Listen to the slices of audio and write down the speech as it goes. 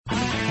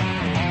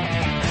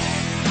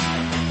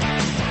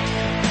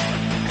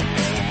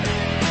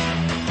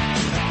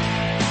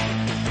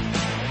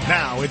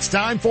Now it's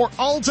time for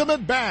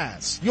Ultimate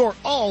Bass, your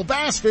all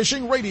bass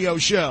fishing radio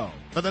show.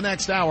 For the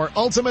next hour,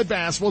 Ultimate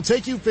Bass will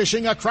take you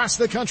fishing across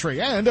the country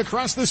and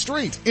across the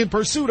street in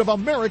pursuit of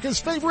America's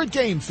favorite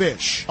game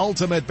fish.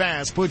 Ultimate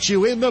Bass puts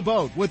you in the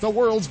boat with the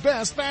world's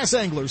best bass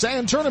anglers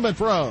and tournament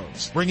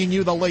pros, bringing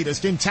you the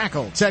latest in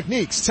tackle,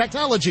 techniques,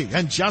 technology,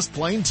 and just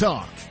plain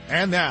talk.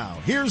 And now,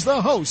 here's the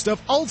host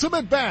of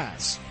Ultimate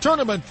Bass,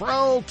 Tournament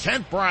Pro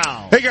Kent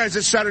Brown. Hey guys,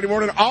 it's Saturday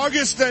morning,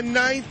 August the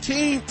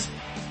 19th.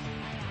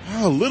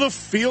 A little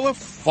feel of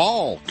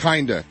fall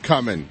kinda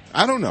coming.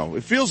 I don't know.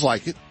 It feels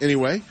like it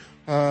anyway.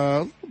 A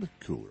little bit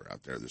cooler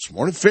out there this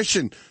morning.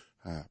 Fishing,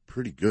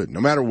 pretty good.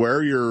 No matter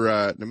where you're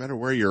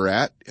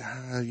at,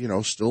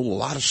 still a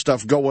lot of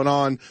stuff going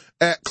on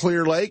at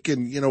Clear Lake.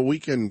 And, we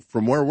can,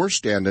 from where we're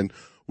standing,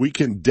 we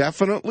can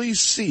definitely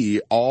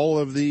see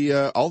all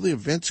the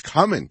events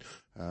coming.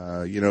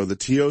 The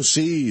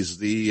TOCs,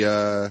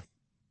 the,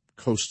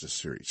 Costa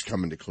Series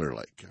coming to Clear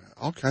Lake.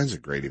 All kinds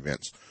of great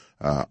events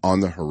on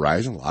the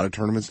horizon. A lot of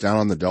tournaments down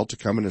on the Delta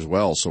coming as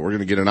well. So we're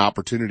going to get an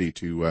opportunity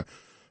to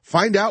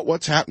find out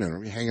what's happening. We're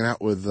going to be hanging out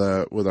with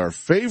our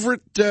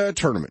favorite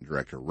tournament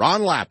director,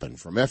 Ron Lappin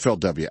from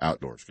FLW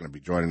Outdoors. Going to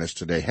be joining us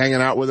today, hanging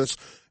out with us,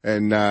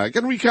 and going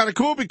to be kind of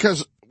cool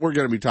because we're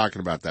going to be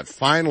talking about that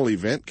final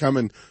event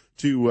coming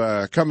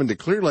to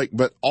Clear Lake,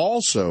 but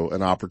also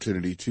an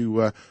opportunity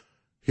to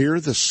hear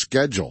the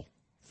schedule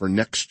for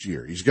next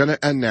year. He's going to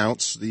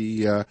announce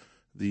the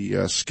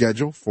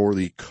schedule for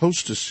the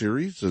Costa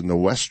Series in the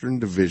Western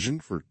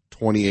Division for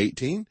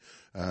 2018.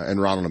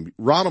 And Ron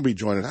will be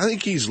joining. I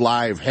think he's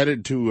live,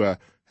 headed to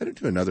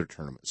another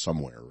tournament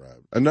somewhere,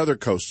 another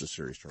Costa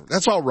Series tournament.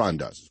 That's all Ron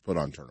does is put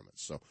on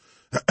tournaments. So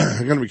it's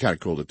going to be kind of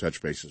cool to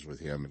touch bases with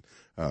him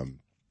and,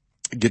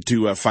 get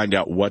to find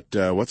out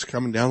what's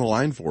coming down the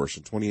line for us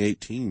in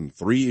 2018.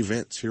 3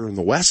 events here in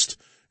the West.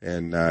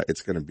 And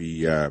it's going to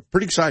be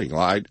pretty exciting.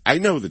 Well, I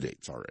know the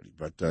dates already,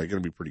 but going to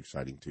be pretty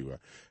exciting to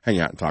hang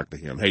out and talk to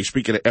him. Hey,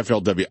 speaking of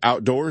FLW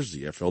Outdoors,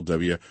 the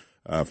FLW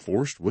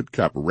Forest Wood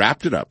Cup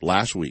wrapped it up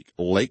last week,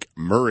 Lake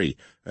Murray,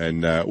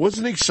 and it was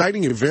an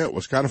exciting event. It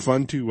was kind of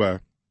fun to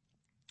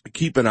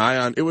keep an eye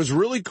on. It was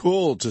really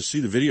cool to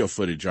see the video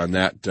footage on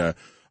that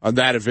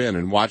event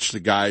and watch the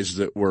guys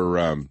that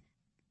were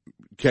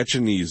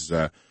catching these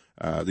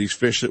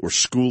fish that were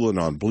schooling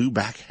on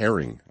blueback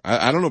herring.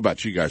 I don't know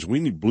about you guys. We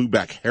need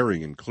blueback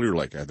herring in Clear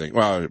Lake, I think.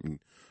 Well,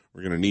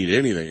 we're going to need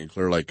anything in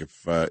Clear Lake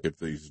if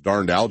these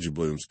darned algae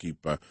blooms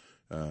keep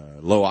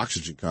low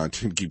oxygen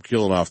content, keep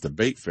killing off the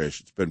bait fish.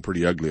 It's been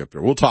pretty ugly up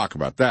there. We'll talk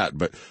about that.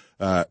 But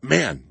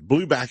man,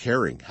 blueback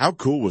herring, how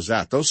cool was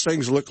that? Those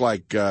things look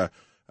like they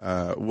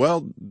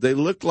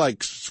look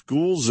like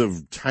schools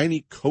of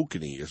tiny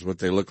kokanee is what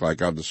they look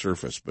like on the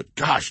surface. But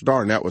gosh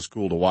darn, that was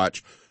cool to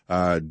watch.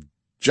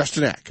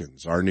 Justin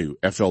Atkins, our new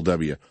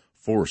FLW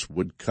Forest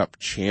Wood Cup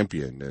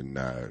champion,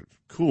 and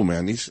cool,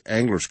 man. These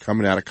anglers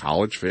coming out of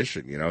college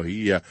fishing,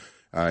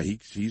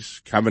 he's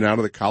coming out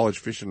of the college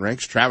fishing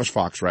ranks. Travis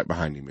Fox right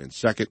behind him in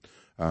second.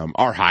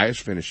 Our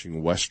highest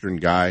finishing Western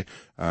guy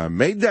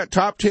made that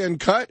top 10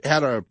 cut.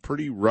 Had a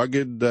pretty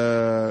rugged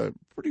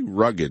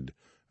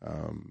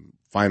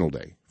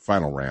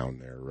final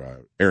round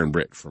there. Aaron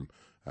Britt from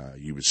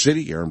Yuba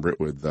City. Aaron Britt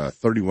with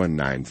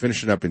 31-9,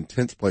 finishing up in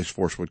 10th place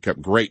Forest Wood Cup.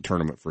 Great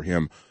tournament for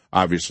him,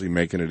 obviously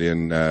making it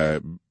in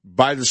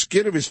by the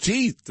skin of his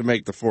teeth to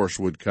make the Forest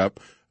Wood Cup.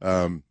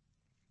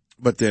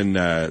 But then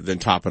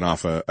topping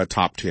off a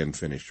top 10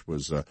 finish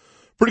was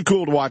pretty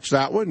cool to watch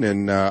that one.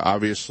 And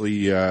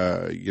obviously,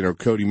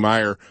 Cody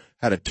Meyer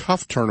had a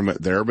tough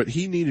tournament there, but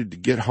he needed to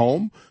get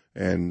home,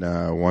 and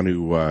want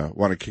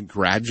to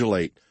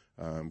congratulate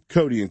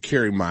Cody and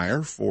Carrie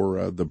Meyer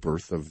for the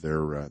birth of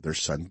their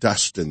son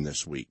Dustin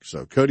this week.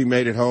 So Cody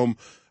made it home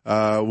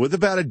with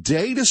about a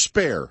day to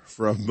spare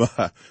from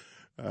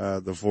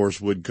the Forest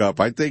Wood Cup.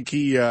 I think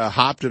he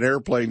hopped an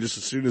airplane just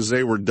as soon as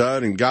they were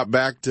done and got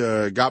back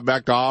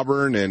to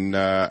Auburn, and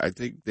I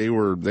think they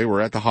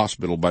were at the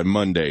hospital by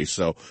Monday.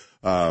 So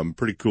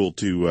pretty cool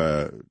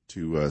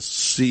to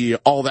see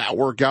all that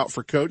work out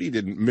for Cody.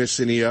 Didn't miss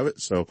any of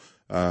it. So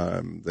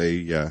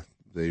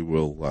they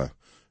will.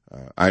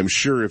 I'm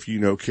sure if you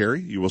know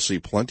Carrie, you will see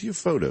plenty of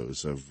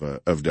photos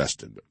of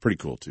Dustin. But pretty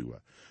cool to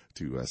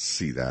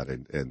see that,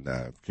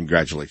 and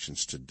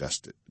congratulations to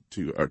Dustin,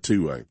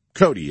 to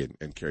Cody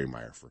and Carrie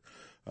Meyer for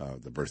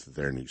the birth of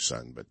their new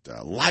son. But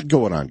a lot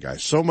going on,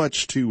 guys. So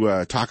much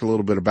to talk a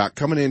little bit about.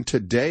 Coming in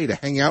today to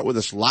hang out with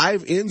us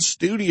live in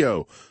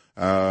studio.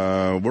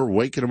 We're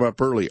waking them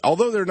up early,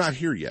 although they're not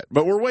here yet,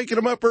 but we're waking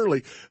them up early,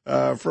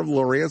 from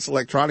Lowrance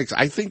Electronics.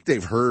 I think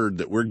they've heard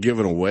that we're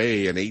giving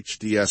away an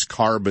HDS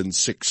Carbon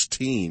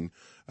 16,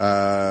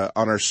 on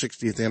our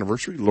 60th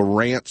anniversary.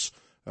 Lowrance,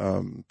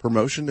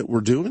 promotion that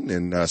we're doing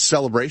and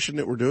celebration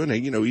that we're doing.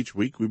 And, each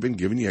week we've been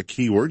giving you a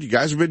keyword. You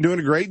guys have been doing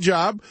a great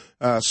job,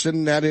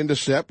 sending that into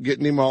Sep,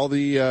 getting him all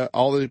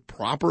the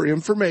proper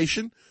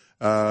information.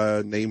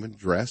 Name,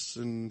 address,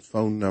 and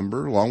phone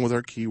number, along with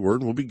our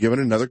keyword. We'll be giving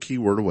another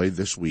keyword away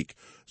this week,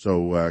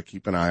 so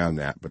keep an eye on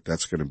that. But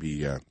that's going to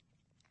be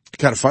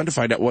kind of fun to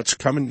find out what's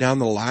coming down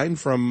the line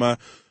from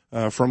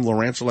from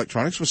Lowrance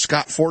Electronics with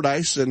Scott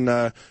Fordyce and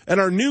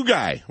our new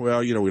guy. Well,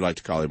 we like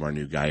to call him our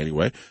new guy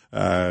anyway.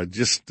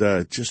 Just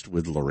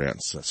with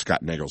Lowrance.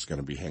 Scott Nagel's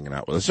going to be hanging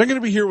out with us. They're going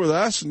to be here with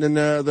us, and then,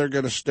 they're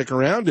going to stick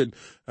around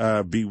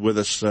and, be with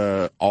us,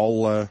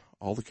 all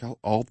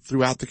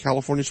throughout the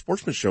California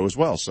Sportsman Show as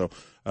well. So,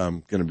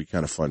 going to be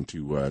kind of fun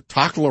to,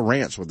 talk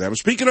Lowrance with them.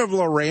 Speaking of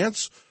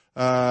Lowrance,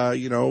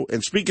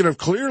 and speaking of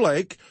Clear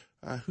Lake,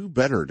 who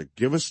better to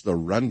give us the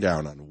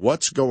rundown on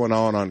what's going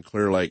on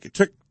Clear Lake? It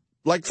took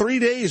like 3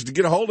 days to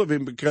get a hold of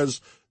him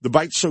because the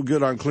bite's so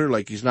good on Clear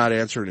Lake, he's not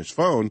answering his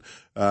phone.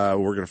 We're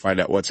going to find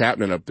out what's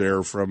happening up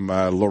there from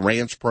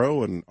Lowrance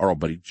Pro and our old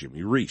buddy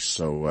Jimmy Reese.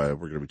 So we're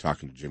going to be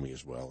talking to Jimmy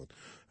as well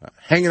and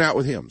hanging out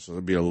with him. So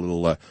there'll be a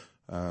little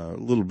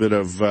bit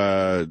of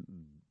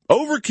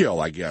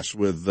overkill, I guess,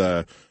 with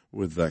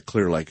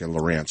Clear Lake and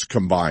Lowrance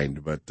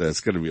combined. But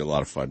it's going to be a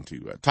lot of fun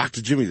to talk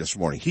to Jimmy this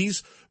morning.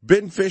 He's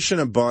been fishing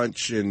a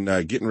bunch and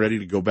getting ready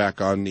to go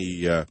back on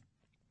the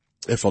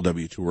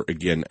FLW tour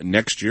again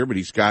next year, but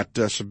he's got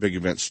some big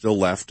events still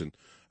left, and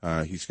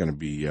he's going to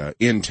be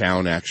in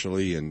town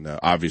actually, and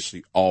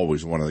obviously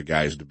always one of the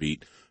guys to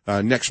beat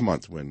next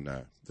month when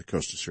the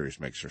Costa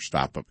Series makes their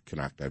stop up at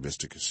Canocti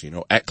Vista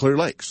Casino at Clear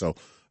Lake. So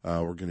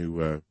we're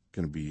going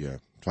to be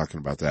talking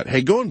about that.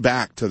 Hey, going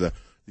back to the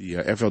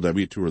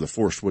FLW tour, the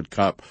Forest Wood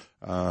Cup,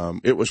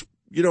 it was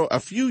a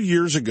few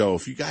years ago.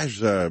 If you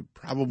guys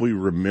probably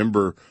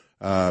remember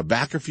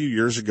back a few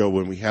years ago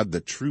when we had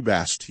the True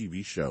Bass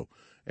TV show.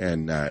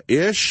 And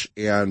Ish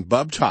and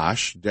Bub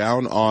Tosh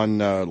down on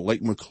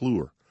Lake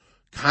McClure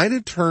kind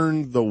of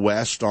turned the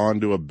West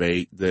onto a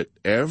bait that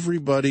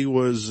everybody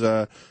was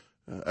a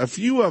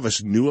few of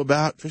us knew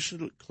about,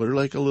 fishing at Clear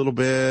Lake a little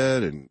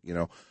bit, and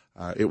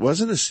it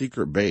wasn't a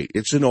secret bait.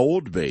 It's an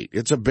old bait.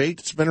 It's a bait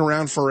that's been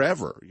around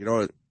forever.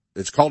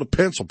 It's called a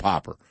pencil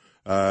popper.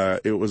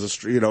 It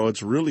was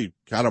it's really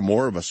kind of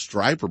more of a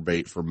striper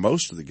bait for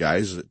most of the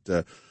guys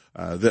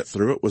that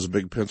threw it. Was a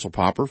big pencil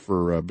popper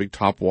for big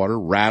topwater,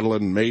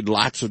 rattling, made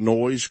lots of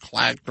noise,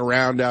 clacked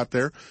around out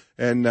there.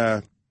 And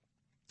there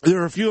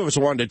were a few of us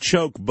who wanted to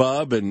choke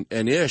Bub and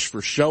Ish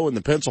for showing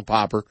the pencil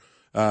popper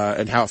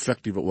and how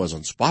effective it was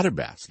on spotted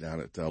bass down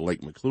at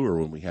Lake McClure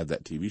when we had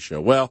that TV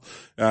show. Well,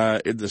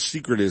 the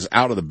secret is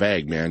out of the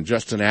bag, man.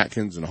 Justin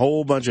Atkins and a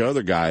whole bunch of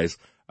other guys,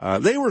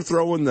 they were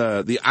throwing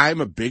the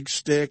I'm a big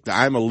stick, the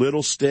I'm a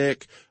little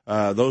stick.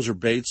 Those are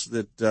baits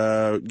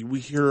that, we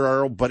hear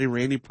our old buddy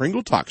Randy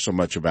Pringle talk so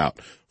much about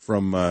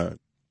from,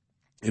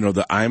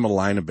 the I'm a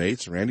line of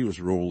baits. Randy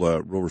was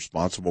real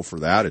responsible for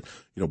that.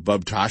 And,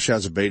 Bub Tosh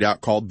has a bait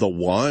out called The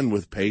One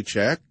with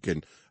Paycheck,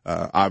 and,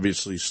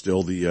 obviously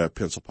still the,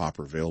 pencil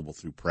popper available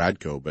through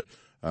Pradco, but,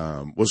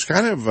 was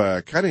kind of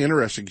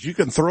interesting because you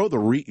can throw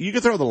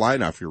the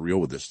line off your reel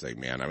with this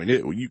thing, man. I mean,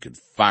 you can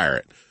fire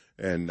it.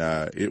 And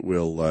it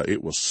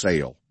will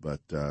sail.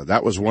 But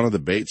that was one of the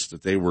baits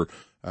that they were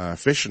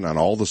fishing on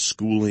all the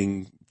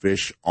schooling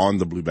fish on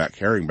the blueback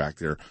herring back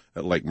there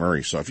at Lake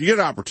Murray. So if you get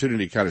an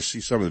opportunity to kind of see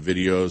some of the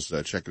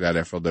videos, check it out,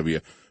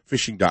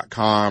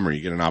 FLWfishing.com, or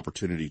you get an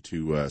opportunity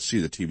to see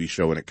the TV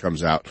show when it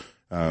comes out.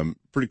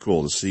 Pretty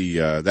cool to see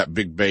that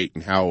big bait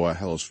and how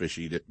those fish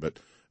eat it. But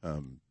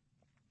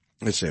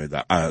let's say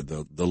that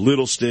the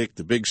little stick,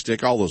 the big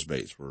stick, all those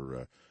baits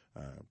were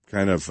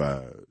kind of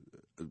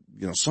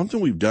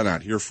something we've done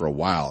out here for a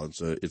while.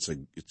 It's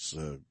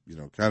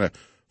kind of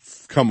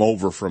come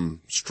over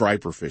from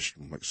striper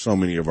fishing, like so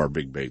many of our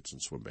big baits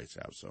and swim baits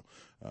have. So,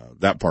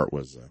 that part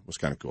was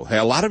kind of cool. Hey,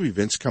 a lot of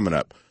events coming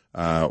up.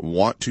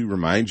 Want to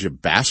remind you,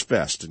 Bass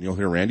Fest, and you'll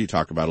hear Randy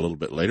talk about it a little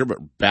bit later,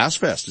 but Bass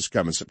Fest is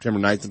coming September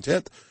 9th and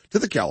 10th to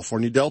the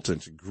California Delta.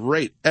 It's a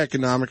great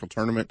economical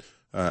tournament,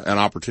 an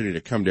opportunity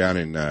to come down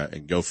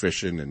and go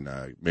fishing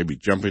and, maybe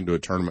jump into a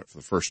tournament for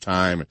the first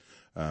time.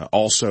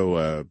 Also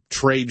a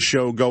trade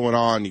show going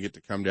on. You get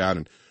to come down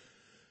and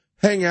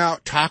hang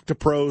out, talk to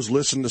pros,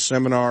 listen to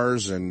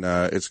seminars, and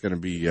it's going to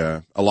be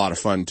a lot of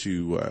fun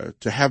to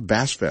have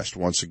Bass Fest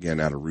once again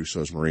out of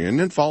Russo's Marine. And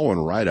then following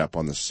right up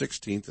on the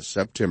 16th of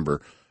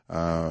September,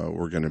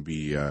 we're going to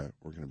be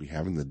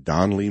having the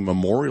Don Lee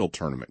Memorial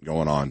Tournament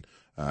going on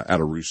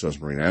out of Russo's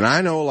Marine. And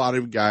I know a lot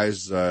of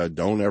guys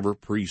don't ever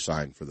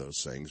pre-sign for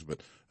those things, but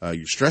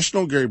you're stressing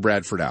old Gary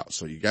Bradford out,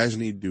 so you guys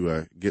need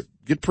to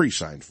get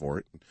pre-signed for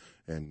it.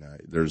 And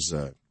there's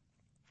a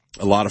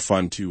lot of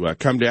fun to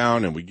come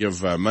down, and we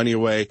give money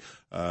away,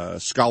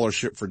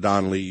 scholarship for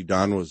Don Lee.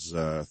 Don was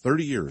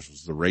 30 years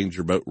was the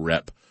Ranger boat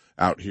rep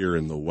out here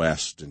in the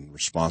West, and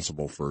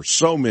responsible for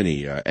so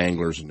many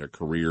anglers and their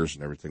careers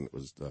and everything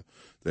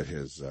that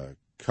has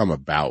come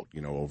about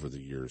over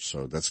the years.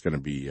 So that's going to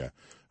be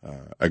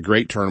a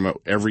great tournament.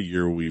 Every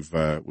year we've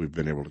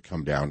been able to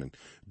come down and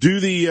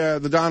do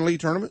the Don Lee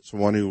tournament. So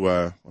I want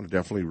to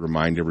definitely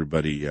remind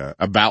everybody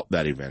about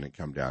that event and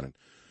come down and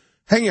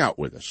hang out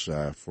with us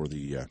for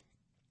the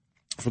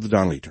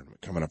Don Lee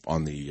tournament coming up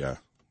on the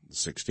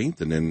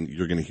 16th. And then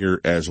you're going to hear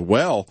as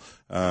well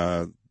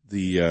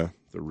the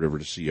River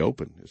to Sea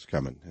Open is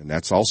coming, and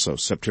that's also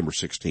September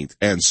 16th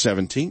and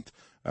 17th.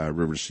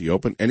 River to Sea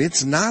Open, and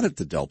it's not at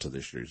the Delta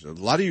this year. So a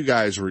lot of you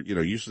guys were,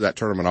 used to that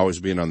tournament always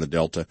being on the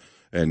Delta,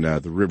 and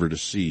the River to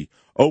Sea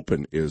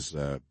Open is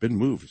been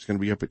moved. It's going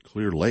to be up at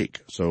Clear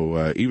Lake.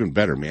 So even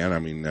better, man. I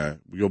mean,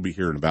 you'll be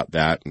hearing about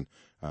that, and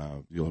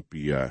you'll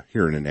be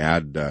hearing an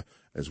ad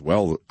as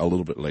well a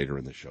little bit later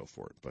in the show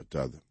for it.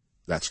 But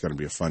that's going to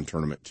be a fun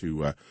tournament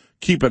to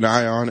keep an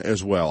eye on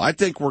as well. I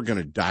think we're going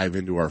to dive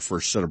into our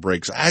first set of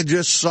breaks. I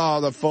just saw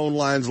the phone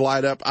lines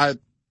light up. I'm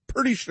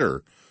pretty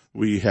sure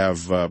we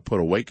have put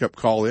a wake-up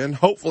call in,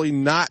 hopefully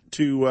not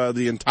to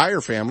the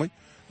entire family,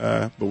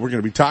 but we're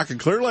going to be talking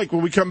Clear Lake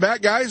when we come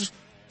back, guys.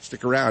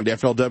 Stick around.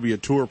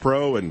 FLW Tour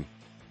Pro and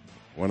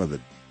one of the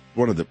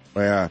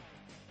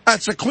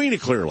that's the Queen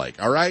of Clear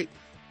Lake, all right?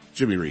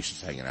 Jimmy Reese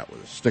is hanging out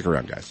with us. Stick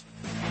around, guys.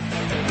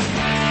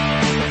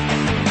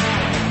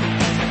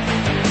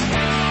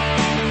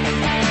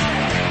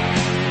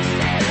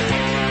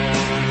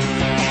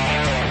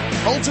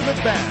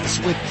 Ultimate Bass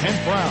with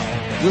Kent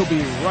Brown. We'll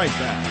be right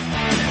back.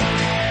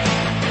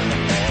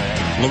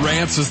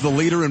 Lowrance is the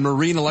leader in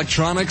marine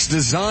electronics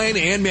design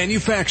and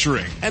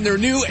manufacturing, and their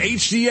new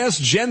HDS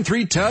Gen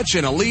 3 Touch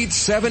and Elite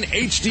 7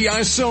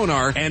 HDI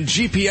sonar and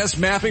GPS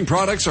mapping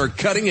products are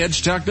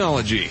cutting-edge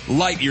technology,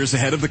 light years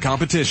ahead of the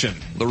competition.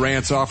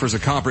 Lowrance offers a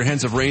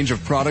comprehensive range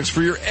of products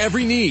for your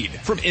every need,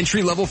 from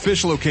entry-level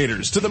fish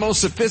locators to the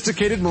most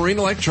sophisticated marine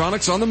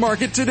electronics on the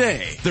market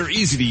today. They're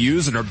easy to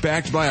use and are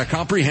backed by a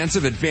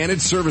comprehensive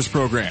advantage service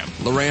program.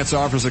 Lowrance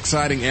offers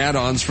exciting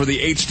add-ons for the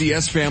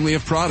HDS family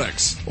of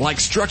products, like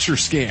structure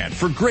scan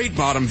for great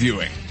bottom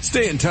viewing.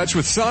 Stay in touch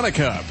with Sonic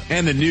Hub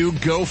and the new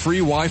Go Free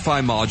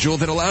Wi-Fi module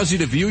that allows you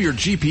to view your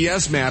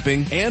GPS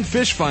mapping and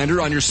fish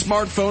finder on your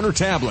smartphone or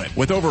tablet.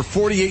 With over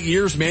 48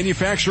 years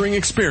manufacturing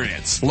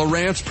experience,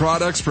 Lowrance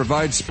products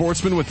provide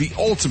sportsmen with the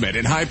ultimate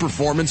in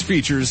high-performance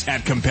features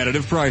at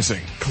competitive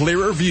pricing.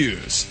 Clearer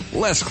views,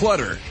 less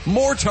clutter,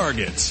 more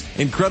targets,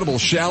 incredible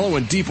shallow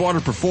and deep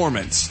water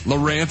performance.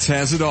 Lowrance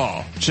has it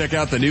all. Check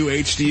out the new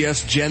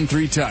HDS Gen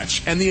 3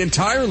 Touch and the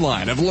entire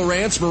line of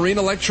Lowrance Marine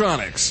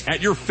Electronics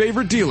at your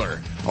favorite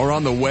dealer or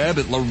on the web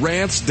at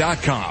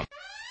Lowrance.com.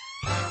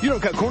 You don't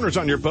cut corners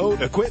on your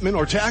boat, equipment,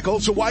 or tackle,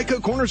 so why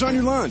cut corners on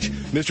your lunch?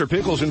 Mr.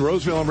 Pickles in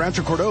Roseville and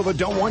Rancho Cordova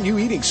don't want you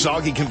eating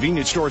soggy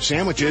convenience store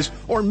sandwiches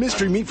or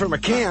mystery meat from a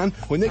can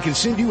when they can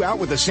send you out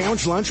with a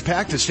sandwich lunch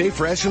packed to stay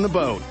fresh in the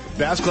boat.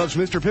 Bass Club's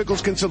Mr.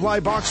 Pickles can supply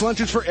box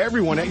lunches for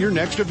everyone at your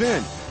next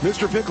event.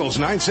 Mr. Pickles,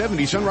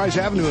 970 Sunrise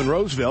Avenue in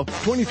Roseville,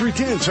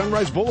 2310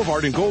 Sunrise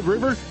Boulevard in Gold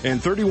River,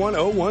 and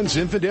 3101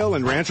 Zinfandel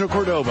in Rancho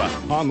Cordova.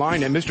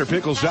 Online at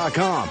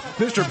MrPickles.com.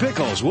 Mr.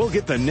 Pickles will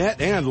get the net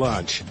and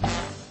lunch.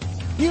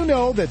 You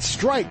know that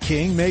Strike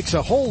King makes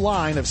a whole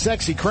line of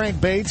sexy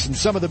crankbaits and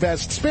some of the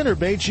best spinner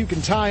baits you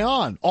can tie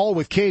on, all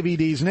with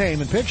KVD's name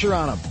and picture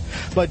on them.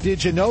 But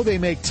did you know they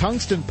make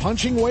tungsten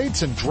punching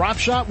weights and drop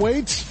shot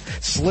weights?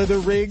 Slither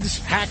rigs,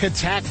 hack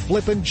attack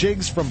flippin'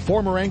 jigs from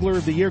former Angler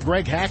of the Year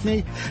Greg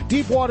Hackney,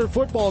 deep water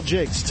football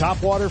jigs,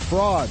 top water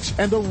frogs,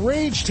 and the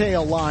Rage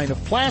Tail line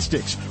of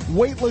plastics,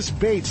 weightless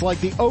baits like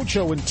the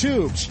Ocho and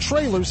tubes,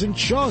 trailers and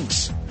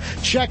chunks.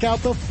 Check out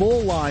the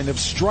full line of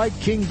Strike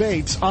King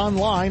baits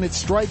online at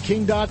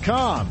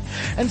StrikeKing.com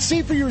and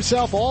see for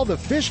yourself all the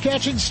fish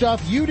catching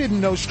stuff you didn't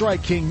know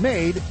Strike King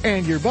made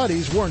and your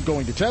buddies weren't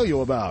going to tell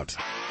you about.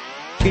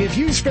 If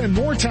you spend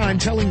more time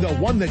telling the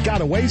one that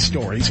got away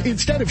stories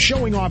instead of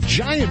showing off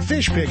giant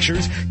fish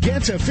pictures,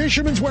 get to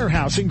Fisherman's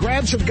Warehouse and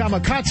grab some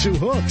Gamakatsu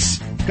hooks.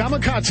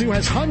 Gamakatsu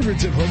has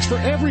hundreds of hooks for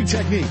every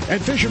technique, and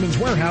Fisherman's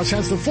Warehouse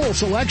has the full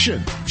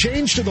selection.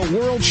 Change to the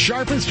world's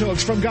sharpest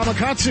hooks from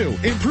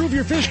Gamakatsu. Improve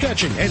your fish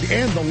catching and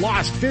end the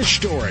lost fish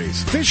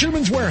stories.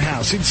 Fisherman's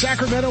Warehouse in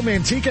Sacramento,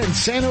 Manteca, and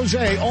San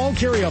Jose all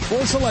carry a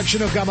full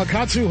selection of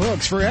Gamakatsu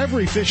hooks for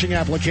every fishing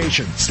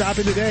application. Stop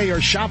in today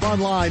or shop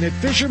online at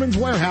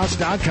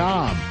fishermanswarehouse.com.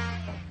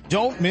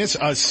 Don't miss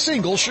a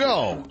single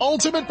show.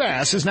 Ultimate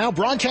Bass is now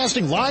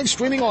broadcasting live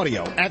streaming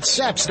audio at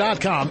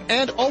seps.com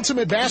and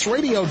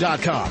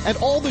ultimatebassradio.com. And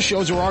all the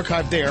shows are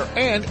archived there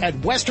and at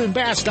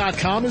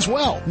westernbass.com as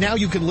well. Now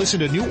you can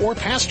listen to new or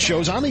past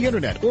shows on the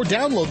internet or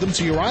download them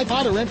to your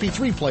iPod or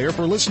MP3 player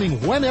for listening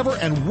whenever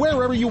and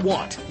wherever you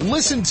want.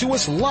 Listen to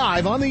us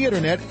live on the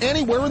internet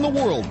anywhere in the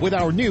world with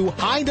our new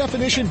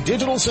high-definition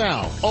digital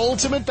sound.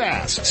 Ultimate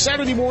Bass,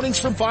 Saturday mornings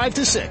from 5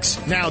 to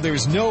 6. Now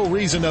there's no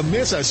reason to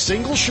miss a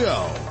single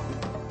show.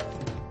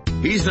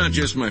 He's not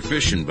just my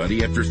fishing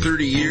buddy. After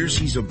 30 years,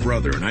 he's a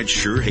brother, and I'd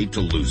sure hate to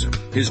lose him.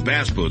 His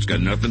bass boat's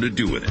got nothing to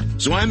do with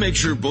it. So I make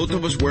sure both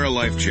of us wear a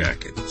life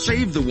jacket.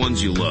 Save the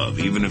ones you love,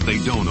 even if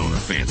they don't own a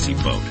fancy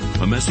boat.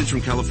 A message from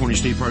California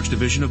State Parks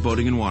Division of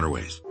Boating and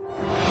Waterways.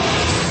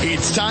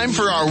 It's time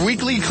for our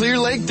weekly Clear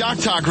Lake Dock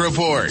Talk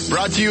Report,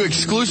 brought to you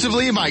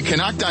exclusively by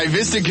Canocti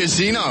Vista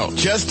Casino,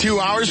 just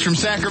 2 hours from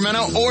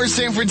Sacramento or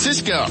San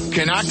Francisco.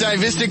 Canocti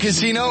Vista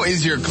Casino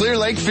is your Clear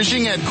Lake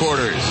fishing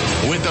headquarters.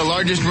 With the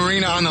largest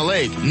marina on the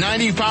lake,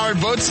 90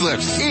 powered boat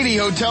slips, 80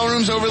 hotel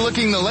rooms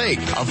overlooking the lake,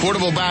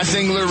 affordable bass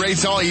angler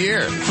rates all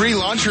year, free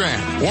launch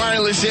ramp,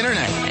 wireless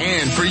internet,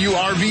 and for you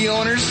RV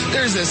owners,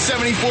 there's a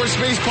 74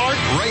 space park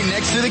right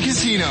next to the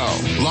casino.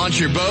 Launch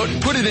your boat,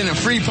 put it in a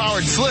free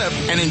powered slip,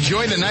 and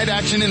enjoy the night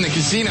action in the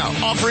casino,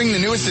 offering the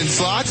newest in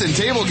slots and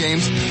table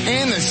games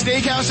and the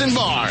steakhouse and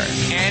bar.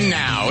 And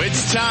now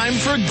it's time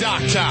for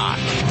Dock Talk.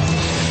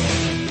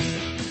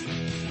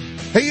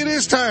 Hey, it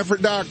is time for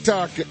Dock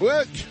Talk.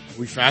 Well,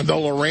 we found the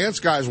Lawrence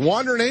guys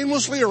wandering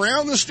aimlessly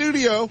around the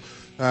studio.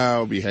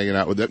 We'll be hanging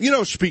out with them. You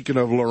know, speaking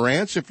of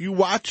Lawrence, if you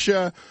watch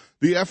the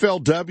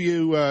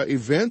FLW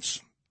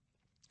events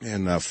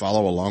and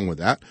follow along with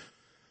that,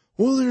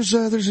 well, there's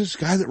this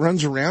guy that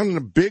runs around in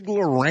a big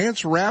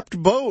Lawrence wrapped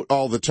boat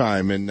all the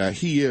time, and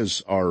he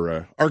is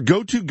our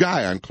go-to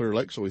guy on Clear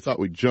Lake. So we thought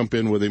we'd jump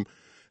in with him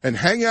and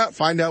hang out,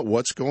 find out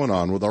what's going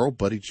on with our old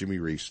buddy Jimmy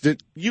Reese.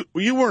 Did you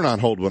weren't on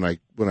hold when I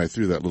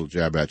threw that little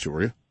jab at you,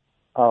 were you?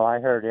 Oh, I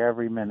heard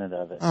every minute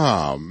of it.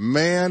 Oh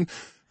man.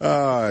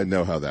 I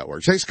know how that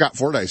works. Hey, Scott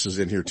Fordyce is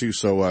in here too,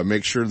 so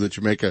make sure that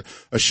you make a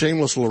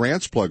shameless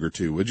Lawrence plug or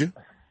two, would you?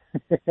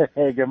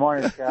 Hey, good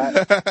morning,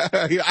 Scott.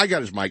 I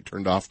got his mic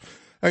turned off.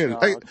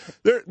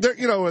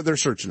 They're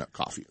searching up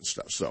coffee and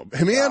stuff. So,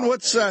 hey man,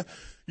 what's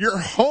you're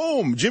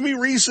home? Jimmy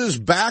Reese is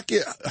back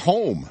at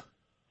home.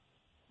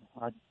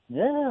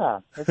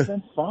 Yeah, it's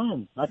been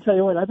fun. I tell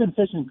you what, I've been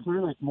fishing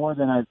Clear Lake more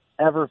than I've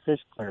ever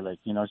fished Clear Lake.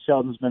 You know,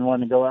 Sheldon's been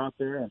wanting to go out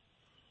there, and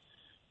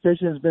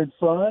fishing's been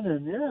fun,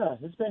 and yeah,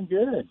 it's been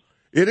good.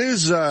 It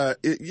is.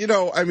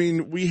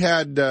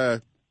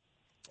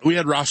 We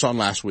had Ross on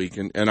last week,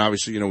 and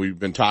obviously, we've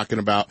been talking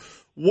about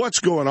what's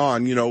going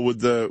on,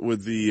 with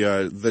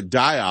the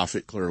die-off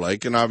at Clear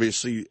Lake, and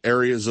obviously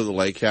areas of the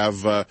lake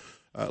have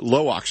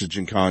low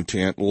oxygen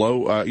content,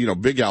 low,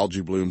 big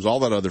algae blooms, all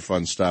that other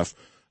fun stuff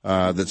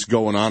that's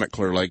going on at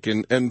Clear Lake.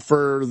 And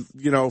for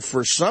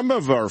some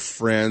of our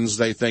friends,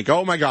 they think,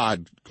 oh my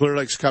God, Clear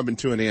Lake's coming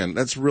to an end.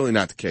 That's really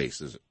not the case,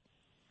 is it?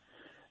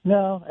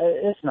 No,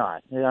 it's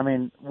not. I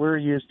mean, we're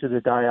used to the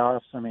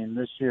die-offs. I mean,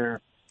 this year,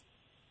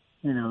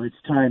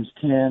 it's times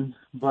 10,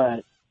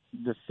 but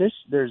the fish,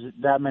 there's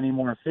that many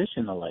more fish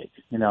in the lake.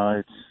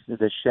 It's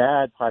the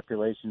shad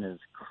population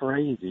is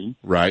crazy.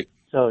 Right.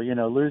 So,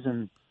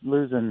 losing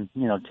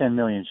 10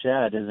 million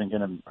shad isn't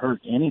going to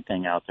hurt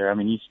anything out there. I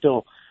mean, you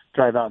still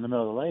drive out in the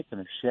middle of the lake and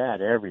there's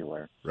shad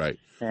everywhere. Right.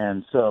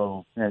 And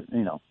so,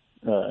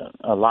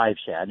 a live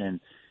shad. And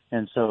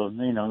so,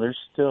 there's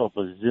still a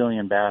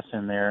bazillion bass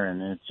in there,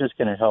 and it's just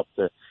going to help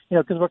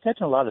because we're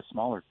catching a lot of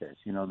smaller fish,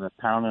 the 1.5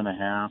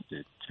 pounds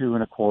to 2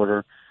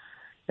 1/4.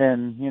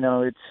 And,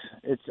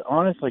 it's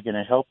honestly going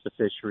to help the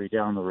fishery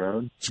down the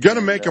road. It's going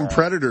to make them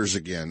predators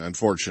again,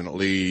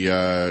 unfortunately.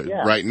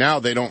 Right now,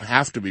 they don't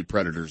have to be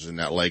predators in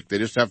that lake. They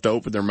just have to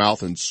open their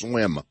mouth and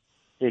swim.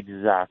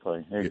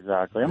 Exactly.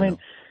 I mean,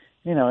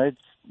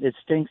 it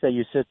stinks that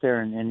you sit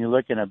there and you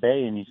look in a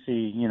bay and you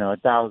see,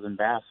 1,000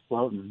 bass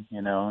floating,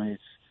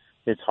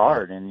 it's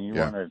hard, and you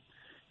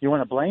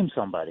want to blame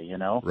somebody,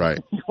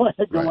 Right. You want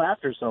to go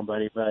after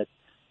somebody, but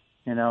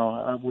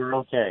we're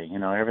okay.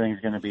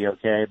 Everything's going to be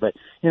okay. But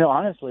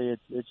honestly,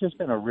 it's just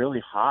been a really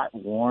hot,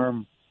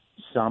 warm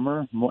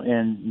summer,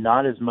 and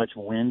not as much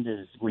wind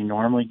as we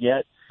normally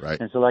get. Right.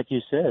 And so, like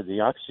you said,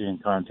 the oxygen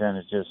content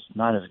is just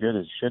not as good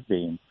as it should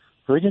be. And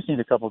so we just need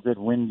a couple good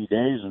windy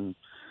days and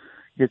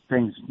get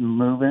things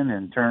moving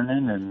and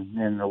turning,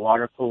 and the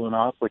water cooling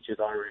off, which it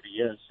already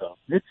is. So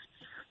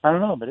I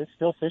don't know, but it's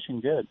still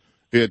fishing good.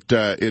 It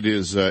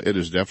is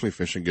definitely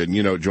fishing good.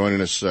 And,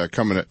 joining us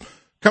coming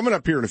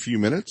up here in a few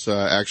minutes,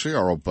 actually,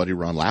 our old buddy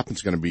Ron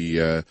Lappin's going to be.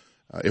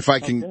 If I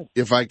can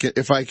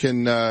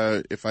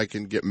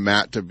get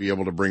Matt to be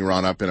able to bring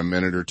Ron up in a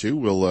minute or two,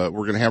 we're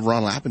going to have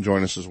Ron Lappin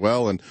join us as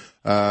well. And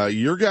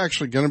you're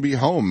actually going to be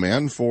home,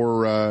 man.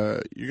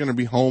 You're going to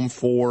be home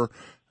for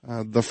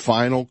the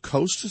final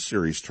Costa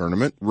Series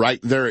tournament right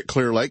there at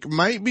Clear Lake.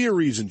 Might be a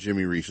reason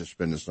Jimmy Reese is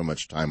spending so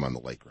much time on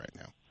the lake right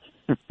now.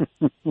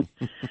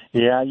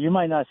 Yeah, you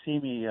might not see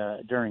me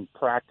during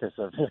practice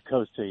of the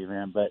Costa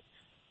event, but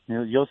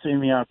you'll see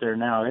me out there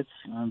now.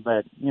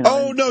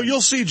 Oh no, you'll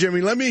see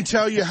Jimmy. Let me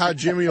tell you how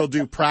Jimmy will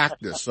do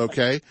practice.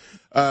 Okay,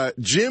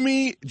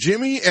 Jimmy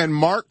and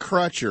Mark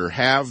Crutcher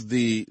have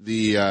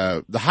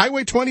the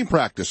Highway 20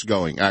 practice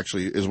going.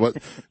 Actually, is what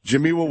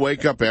Jimmy will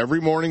wake up every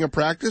morning of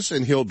practice,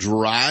 and he'll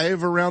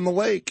drive around the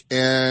lake,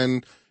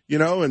 and in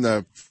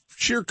the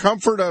sheer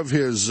comfort of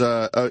his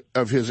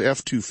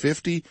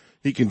F-250.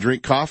 He can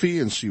drink coffee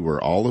and see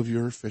where all of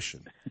you are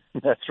fishing.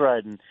 That's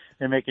right, and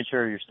making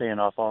sure you're staying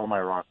off all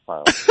my rock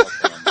piles.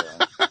 That's what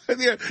I'm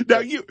doing.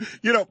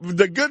 Now,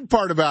 the good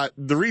part about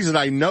the reason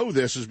I know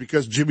this is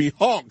because Jimmy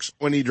honks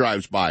when he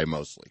drives by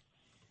mostly.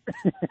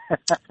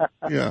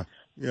 Yeah.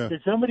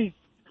 Did somebody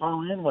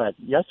call in?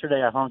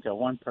 Yesterday I honked at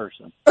one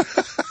person.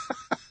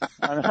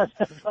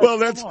 Well,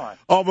 that's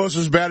almost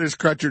as bad as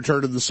Crutcher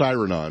turning the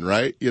siren on,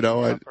 right? You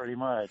know, yeah, pretty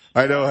much.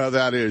 I know how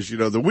that is. You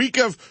know, the week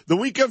of the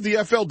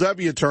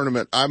FLW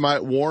tournament, I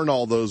might warn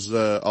all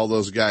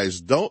those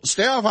guys, don't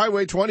stay off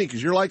Highway 20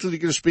 because you're likely to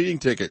get a speeding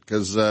ticket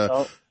because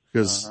that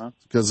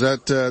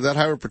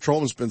highway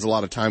patrolman spends a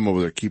lot of time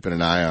over there keeping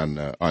an eye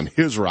on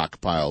his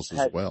rock piles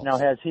as well. Now,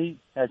 has he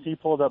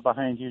pulled up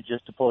behind you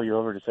just to pull you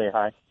over to say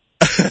hi?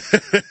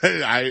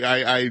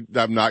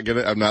 I'm not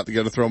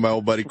gonna throw my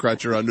old buddy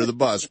Crutcher under the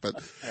bus, but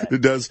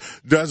it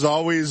does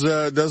always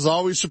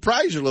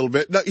surprise you a little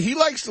bit. Now, he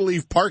likes to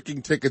leave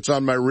parking tickets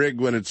on my rig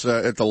when it's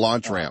at the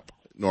launch ramp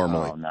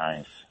normally. Oh,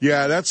 nice.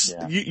 Yeah,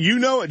 you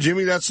know it,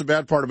 Jimmy. That's the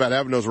bad part about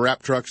having those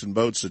wrap trucks and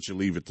boats that you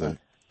leave at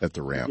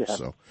the ramp. Yeah,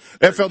 so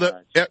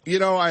FLW, you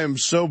know, I am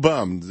so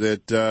bummed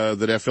that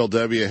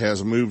FLW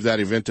has moved that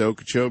event to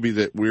Okeechobee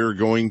that we're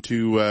going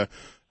to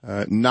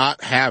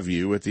not have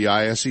you at the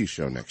ISE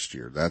show next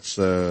year. That's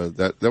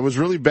that was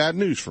really bad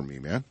news for me,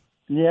 man.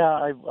 Yeah,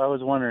 I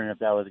was wondering if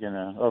that was going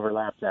to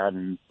overlap that,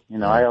 and you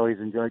know, I always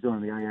enjoy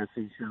going to the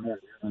ISE show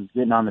and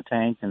getting on the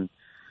tank, and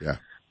yeah,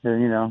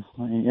 you know,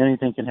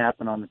 anything can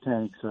happen on the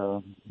tank.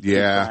 So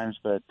yeah, sometimes,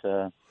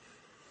 but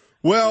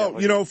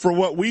well, you know, for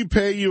what we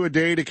pay you a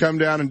day to come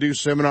down and do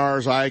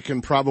seminars, I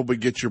can probably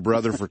get your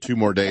brother for 2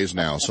 more days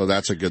now, so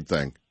that's a good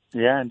thing.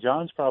 Yeah, and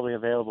John's probably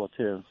available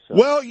too. So.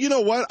 Well, you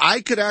know what?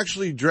 I could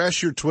actually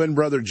dress your twin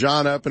brother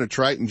John up in a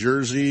Triton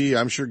jersey.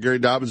 I'm sure Gary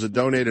Dobbins would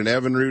donate an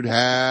Evinrude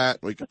hat.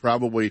 We could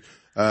probably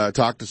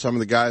talk to some of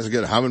the guys and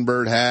get a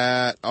Humminbird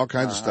hat, all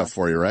kinds of stuff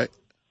for you, right?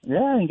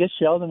 Yeah, and get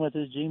Sheldon with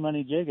his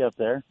G-Money jig up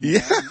there.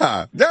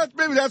 Yeah,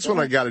 maybe that's what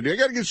I got to do. I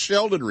got to get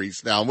Sheldon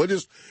Reese now. We'll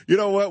just, you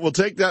know what? We'll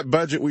take that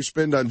budget we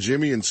spend on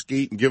Jimmy and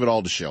Skeet and give it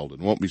all to Sheldon.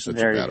 Won't be such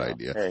a bad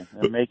idea.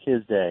 Hey, make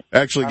his day.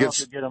 Actually, I have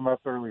to get him up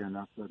early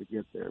enough so to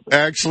get there. But.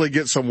 Actually,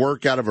 get some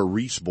work out of a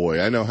Reese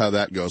boy. I know how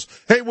that goes.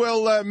 Hey,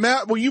 well,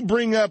 Matt, will you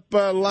bring up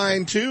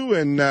line 2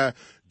 and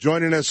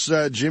joining us,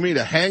 Jimmy,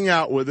 to hang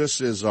out with us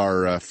is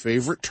our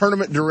favorite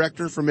tournament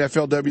director from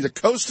FLW, the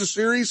Costa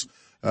Series.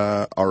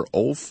 Our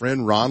old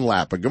friend Ron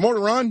Lappin. Good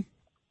morning, Ron.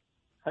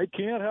 Hey,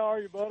 Kent. How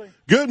are you, buddy?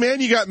 Good, man.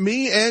 You got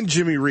me and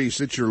Jimmy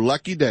Reese. It's your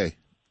lucky day.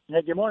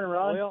 Yeah, good morning,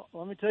 Ron. Well,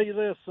 let me tell you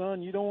this,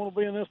 son. You don't want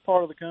to be in this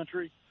part of the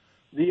country.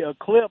 The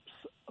eclipse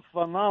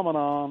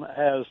phenomenon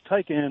has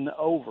taken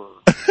over.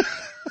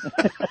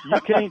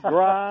 You can't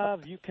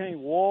drive. You can't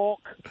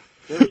walk.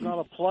 There's not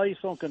a place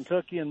on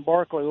Kentucky and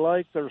Barkley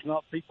Lake. There's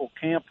not people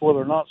camped where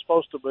they're not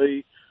supposed to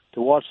be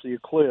to watch the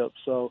eclipse.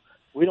 So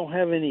we don't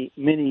have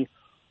many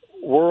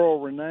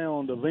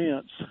world-renowned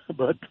events,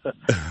 but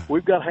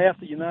we've got half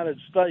the United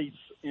States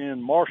in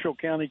Marshall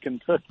County,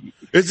 Kentucky.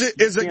 Is it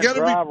going to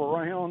drive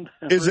around?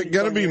 Is it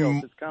going to be?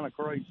 It's kind of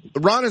crazy.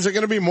 Ron, is it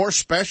going to be more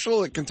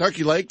special at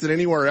Kentucky Lake than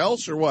anywhere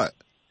else, or what?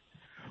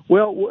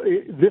 Well,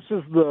 this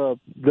is the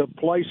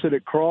place that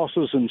it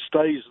crosses and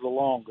stays the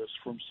longest,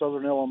 from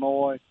southern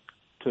Illinois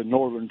to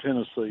northern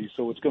Tennessee.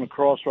 So it's going to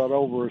cross right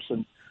over us,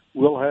 and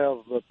we'll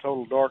have the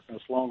total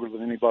darkness longer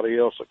than anybody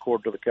else,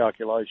 according to the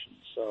calculations.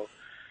 So.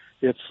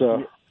 It's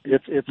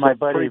my a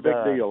pretty big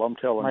deal, I'm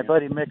telling you. My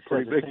buddy Mick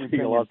pretty says big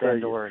deal, I'll tell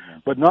you.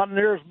 Oregon. But not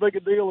near as big a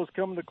deal as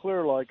coming to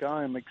Clear Lake.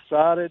 I am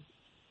excited.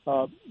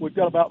 We've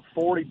got about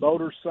 40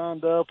 boaters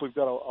signed up. We've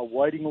got a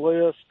waiting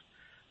list.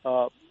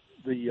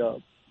 The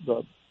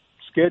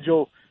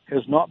schedule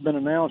has not been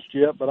announced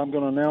yet, but I'm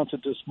going to announce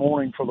it this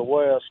morning for the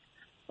West.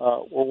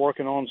 We're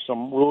working on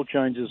some rule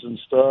changes and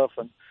stuff,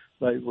 and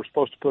they were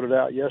supposed to put it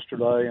out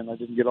yesterday, and they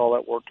didn't get all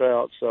that worked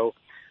out. So,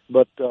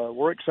 but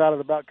we're excited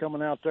about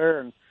coming out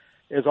there. And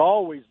as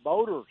always,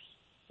 boaters,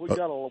 we've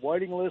got a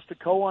waiting list of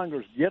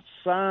co-anglers. Get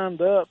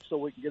signed up so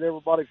we can get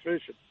everybody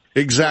fishing.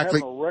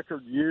 Exactly. We're having a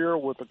record year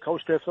with the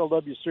Coast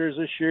FLW Series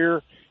this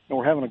year, and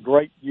we're having a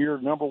great year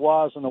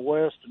number-wise in the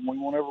West, and we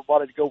want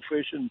everybody to go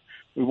fishing.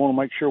 We want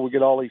to make sure we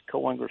get all these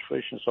co-anglers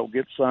fishing, so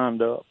get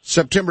signed up.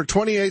 September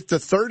 28th to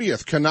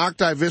 30th,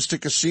 Canocti Vista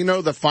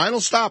Casino, the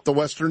final stop, the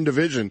Western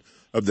Division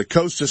of the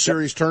Costa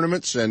Series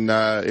tournaments, and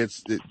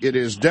it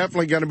is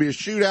definitely going to be a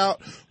shootout.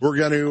 We're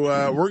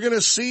going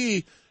to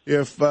see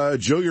if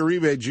Joe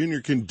Uribe Jr.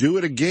 can do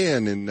it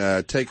again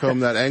and take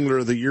home that Angler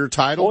of the Year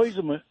title. Boy,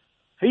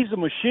 he's a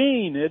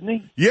machine, isn't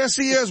he? Yes,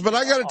 he is, but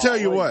I got to tell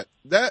you what,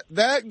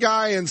 that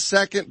guy in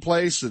second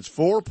place that's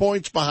 4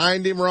 points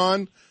behind him,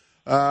 Ron,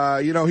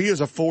 he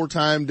is a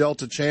 4-time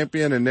Delta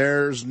champion, and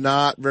there's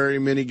not very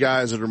many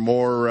guys that are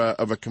more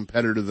of a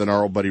competitor than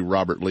our old buddy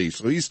Robert Lee.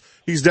 So he's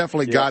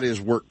definitely got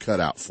his work cut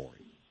out for him.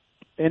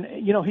 And,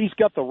 he's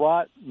got the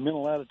right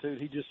mental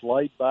attitude. He just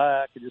laid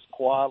back, and just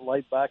quiet,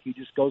 laid back. He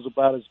just goes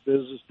about his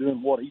business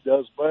doing what he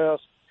does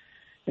best.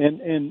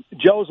 And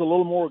Joe's a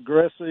little more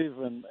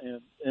aggressive and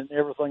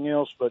everything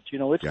else, but,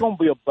 it's going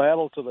to be a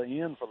battle to the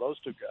end for those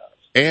two guys.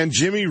 And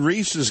Jimmy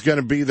Reese is going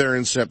to be there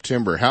in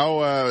September.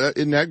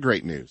 Isn't that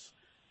great news?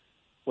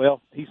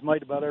 Well, he's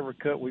made about every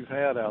cut we've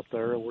had out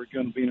there. We're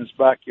going to be in his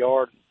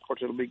backyard. Of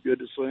course, it'll be good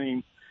to see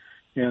him.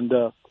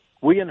 And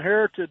we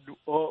inherited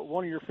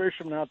one of your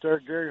fishermen out there,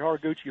 Gary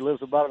Hargucci,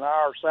 lives about an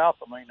hour south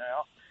of me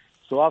now.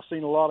 So I've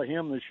seen a lot of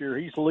him this year.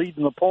 He's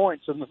leading the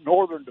points in the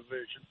Northern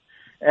Division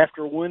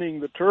after winning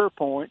the Tour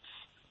points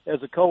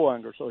as a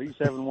co-angler. So he's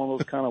having one of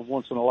those kind of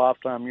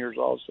once-in-a-lifetime years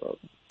also.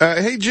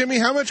 Hey, Jimmy,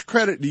 how much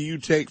credit do you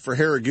take for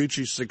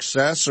Haraguchi's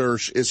success, or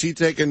is he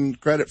taking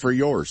credit for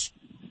yours?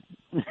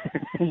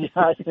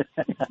 Yeah,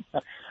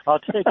 I'll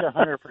take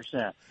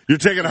 100%. You're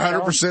taking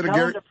 100% of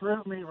Gary? To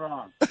prove me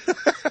wrong.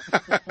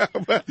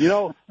 You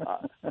know,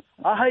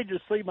 I hate to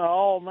see my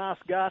all-nice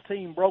guy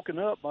team broken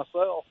up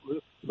myself.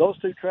 Those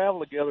two travel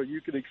together. You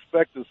could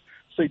expect to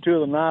see two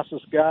of the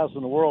nicest guys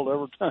in the world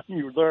every time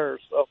you were there.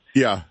 So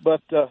yeah.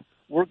 But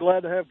we're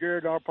glad to have Gary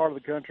in our part of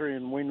the country,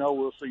 and we know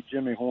we'll see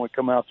Jimmy when we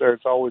come out there.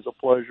 It's always a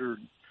pleasure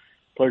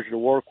to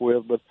work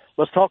with. But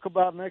let's talk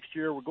about next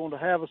year. We're going to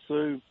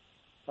Havasu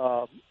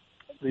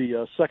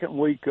the second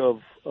week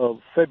of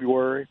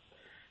February,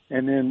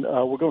 and then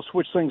we're going to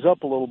switch things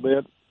up a little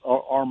bit.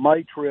 Our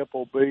May trip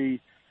will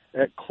be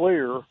at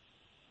Clear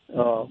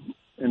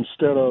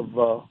instead of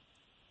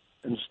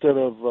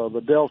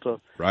the Delta.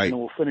 Right. And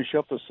we'll finish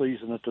up the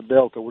season at the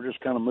Delta. We're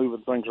just kind of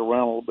moving things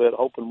around a little bit,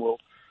 hoping we'll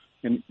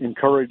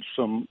encourage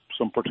some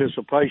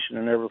participation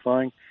and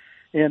everything.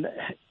 And,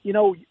 you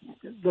know,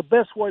 the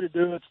best way to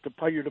do it is to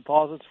pay your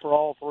deposits for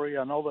all three.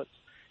 I know that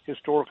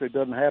historically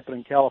doesn't happen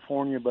in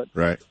California, but,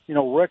 right. You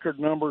know, record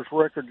numbers,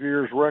 record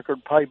years,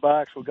 record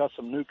paybacks. We've got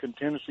some new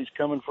contingencies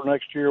coming for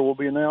next year we'll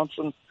be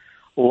announcing.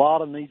 A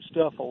lot of neat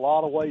stuff, a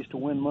lot of ways to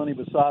win money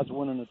besides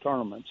winning the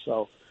tournament.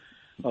 So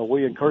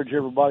we encourage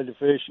everybody to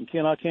fish. And,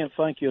 Ken, I can't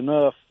thank you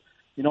enough.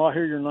 You know, I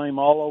hear your name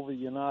all over the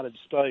United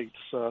States.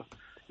 You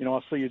know,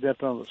 I see you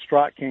on the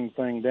Strike King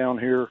thing down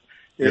here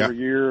every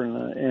year,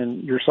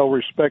 and you're so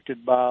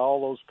respected by all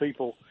those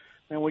people.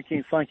 And we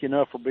can't thank you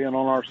enough for being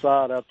on our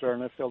side out there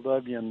in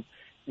FLW,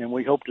 and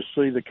we hope to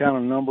see the kind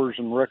of numbers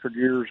and record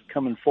years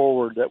coming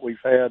forward that we've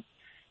had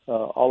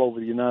all over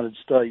the United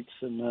States.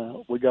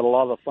 And we got a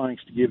lot of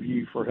thanks to give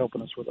you for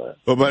helping us with that.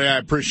 Well, buddy, I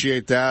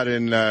appreciate that,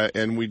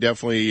 and we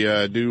definitely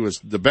do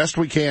the best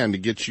we can to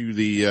get you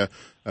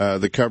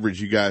the coverage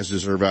you guys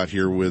deserve out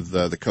here with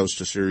the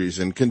Costa Series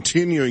and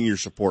continuing your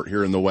support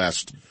here in the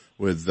West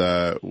with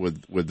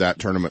that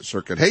tournament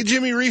circuit. Hey,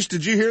 Jimmy Reese,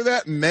 did you hear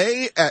that?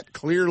 May at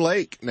Clear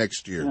Lake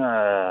next year.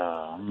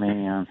 Oh,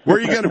 man. Where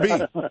are you going to be?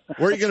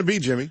 Where are you going to be,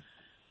 Jimmy?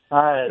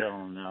 I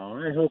don't know.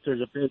 I hope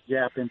there's a big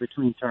gap in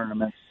between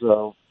tournaments,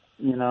 so,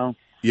 you know.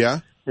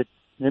 Yeah?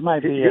 It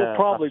might be You'll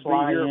probably be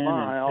fly here in at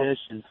my house. and fish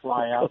and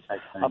fly out type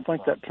thing. I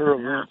think that tour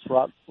event's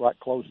right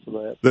close to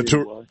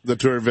that. The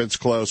tour event's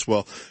close.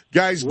 Well,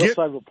 guys, we'll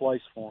save a place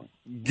for him.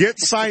 Get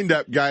signed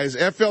up, guys.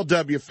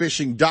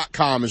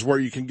 FLWfishing.com is where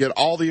you can get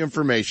all the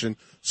information.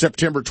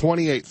 September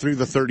 28th through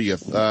the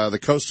 30th, the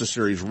Costa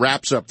Series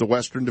wraps up the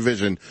Western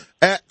Division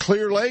at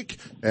Clear Lake,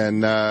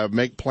 and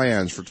make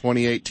plans for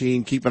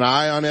 2018. Keep an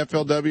eye on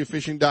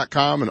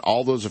FLWfishing.com, and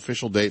all those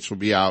official dates will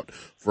be out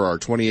for our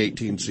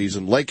 2018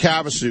 season. Lake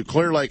Havasu,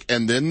 Clear Lake,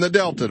 and then the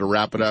Delta to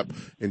wrap it up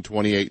in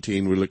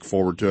 2018. We look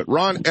forward to it.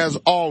 Ron, as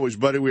always,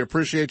 buddy, we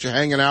appreciate you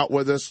hanging out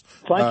with us.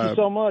 Thank you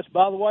so much.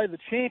 By the way, the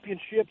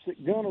championship's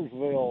at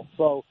Guntersville,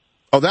 so.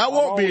 Oh, that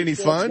won't be any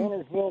fun.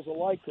 Guntersville's a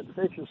lake that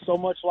fishes so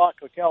much like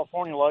the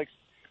California lakes.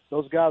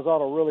 Those guys ought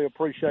to really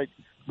appreciate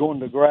going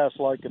to Grass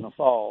Lake in the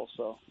fall.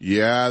 So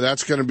yeah,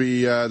 that's going to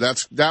be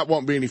that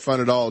won't be any fun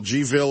at all.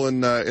 Gville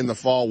in the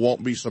fall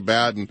won't be so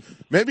bad, and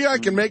maybe I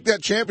can make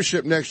that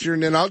championship next year,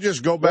 and then I'll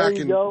just go back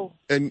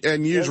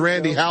and use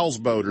Randy Howell's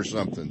boat or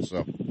something.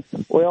 So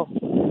well.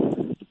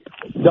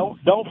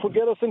 Don't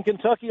forget us in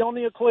Kentucky on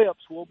the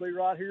Eclipse. We'll be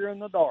right here in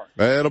the dark.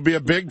 It'll be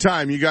a big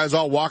time. You guys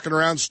all walking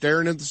around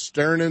staring into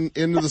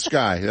the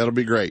sky. That'll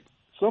be great.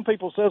 Some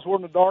people says we're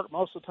in the dark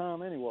most of the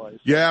time anyways.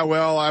 Yeah,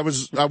 well,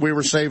 we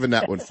were saving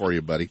that one for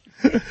you, buddy.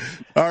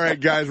 All right,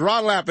 guys.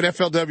 Ron Lappin,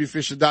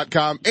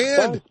 FLWfishing.com. And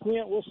thanks,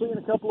 Kent. We'll see you in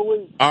a couple of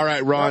weeks. All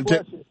right, Ron.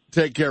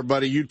 Take care,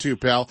 buddy. You too,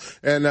 pal.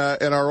 And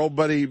our old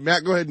buddy,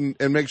 Matt, go ahead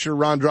and make sure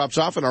Ron drops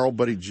off, and our old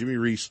buddy, Jimmy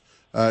Reese.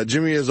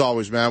 Jimmy, as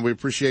always, man, we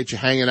appreciate you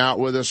hanging out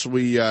with us.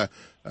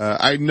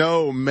 I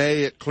know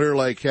May at Clear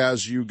Lake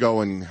has you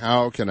going,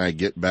 how can I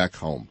get back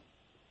home?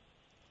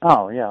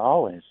 Oh, yeah,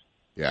 always.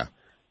 Yeah.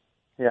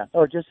 Yeah.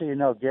 Oh, just so you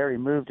know, Gary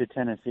moved to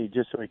Tennessee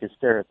just so he could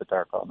stare at the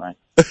dark all night.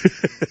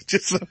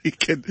 Just so he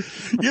could,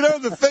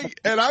 the thing,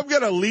 and I'm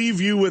going to leave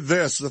you with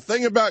this. The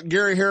thing about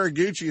Gary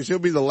Haraguchi is he'll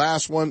be the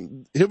last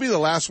one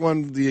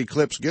the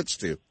Eclipse gets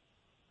to.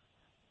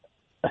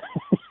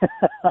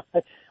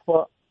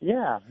 Well,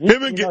 yeah.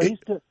 Him and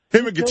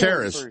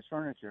Gutierrez. For his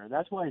furniture.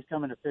 That's why he's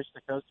coming to fish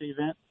the Costa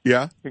event.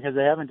 Yeah. Because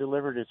they haven't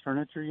delivered his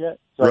furniture yet.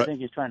 So right. I think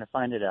he's trying to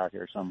find it out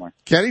here somewhere.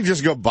 Can't he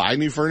just go buy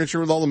new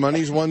furniture with all the money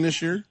he's won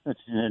this year?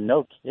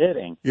 No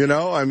kidding.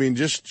 I mean,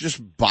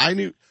 just buy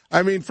new.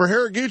 I mean, for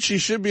Haraguchi, he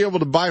should be able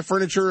to buy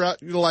furniture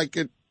like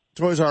at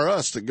Toys R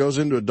Us that goes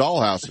into a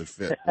dollhouse that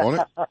fit, won't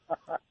it?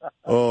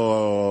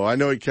 Oh, I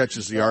know he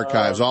catches the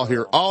archives. I'll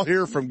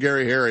hear from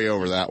Gary Harry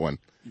over that one.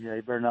 Yeah,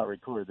 you better not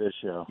record this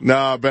show.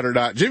 No, better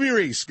not. Jimmy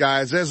Reese,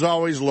 guys, as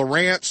always,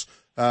 Lowrance,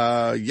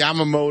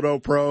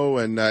 Yamamoto Pro,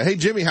 and hey,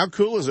 Jimmy, how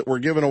cool is it? We're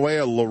giving away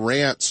a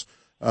Lowrance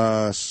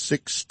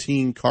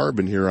 16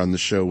 carbon here on the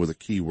show with a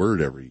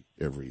keyword every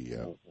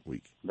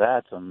week.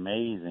 That's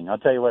amazing. I'll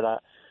tell you what,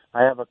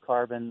 I have a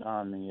carbon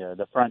on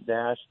the front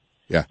dash.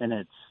 Yeah.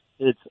 And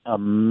it's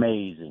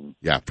amazing.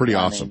 Yeah, pretty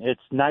awesome. I mean,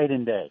 it's night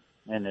and day,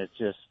 and it's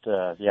just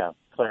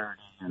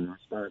clarity and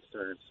response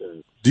time.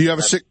 So do you have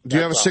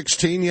a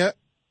 16 yet?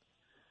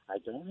 I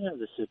don't have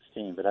the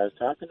 16, but I was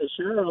talking to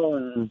Cheryl,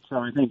 and so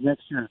I think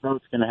next year's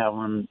boat's going to have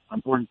one.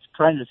 We're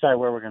trying to decide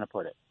where we're going to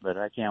put it, but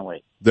I can't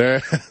wait.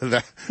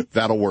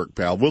 That'll work,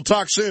 pal. We'll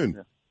talk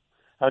soon.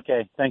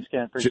 Okay, thanks,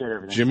 Ken. Appreciate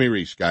everything. Jimmy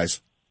Reese,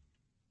 guys.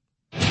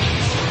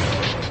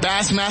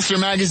 Bassmaster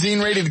Magazine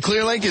rated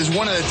Clear Lake is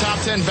one of the top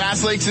 10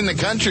 bass lakes in the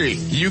country.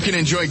 You can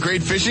enjoy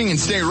great fishing and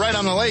stay right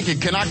on the lake at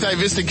Canocti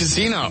Vista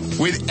Casino.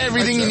 With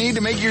everything you need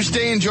to make your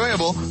stay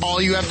enjoyable,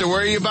 all you have to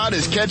worry about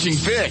is catching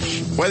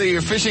fish. Whether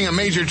you're fishing a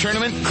major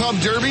tournament, club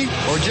derby,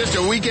 or just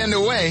a weekend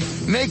away,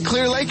 make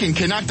Clear Lake and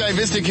Canocti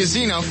Vista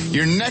Casino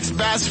your next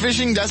bass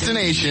fishing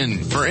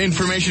destination. For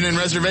information and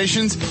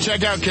reservations,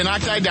 check out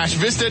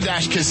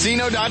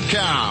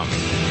canocti-vista-casino.com.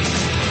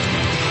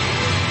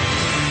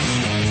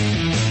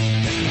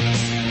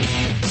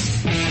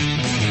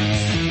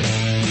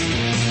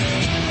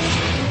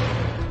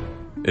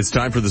 It's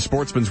time for the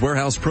Sportsman's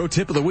Warehouse Pro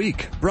Tip of the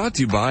Week, brought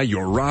to you by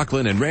your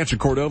Rockland and Rancho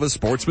Cordova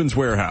Sportsman's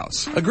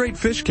Warehouse. A great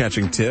fish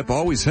catching tip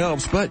always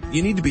helps, but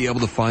you need to be able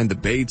to find the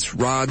baits,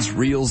 rods,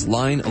 reels,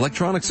 line,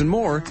 electronics, and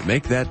more to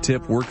make that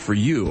tip work for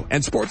you.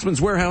 And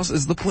Sportsman's Warehouse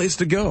is the place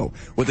to go,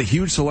 with a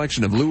huge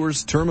selection of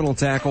lures, terminal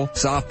tackle,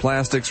 soft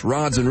plastics,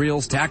 rods and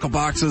reels, tackle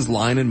boxes,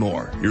 line, and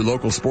more. Your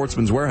local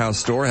Sportsman's Warehouse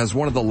store has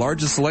one of the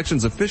largest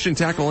selections of fishing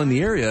tackle in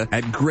the area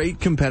at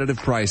great competitive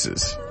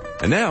prices.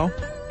 And now,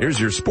 here's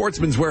your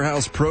Sportsman's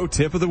Warehouse Pro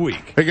Tip of the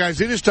Week. Hey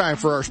guys, it is time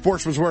for our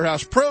Sportsman's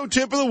Warehouse Pro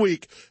Tip of the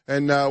Week.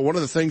 And one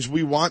of the things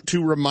we want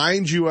to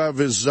remind you of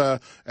is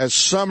as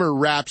summer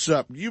wraps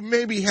up, you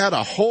maybe had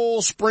a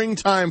whole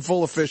springtime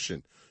full of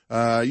fishing.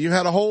 You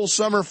had a whole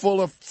summer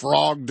full of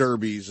frog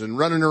derbies and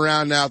running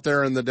around out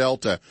there in the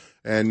Delta.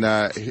 And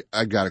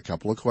I got a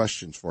couple of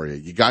questions for you.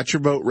 You got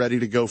your boat ready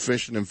to go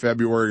fishing in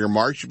February or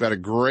March. You've had a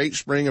great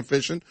spring of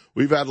fishing.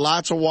 We've had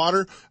lots of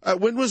water.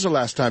 When was the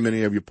last time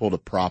any of you pulled a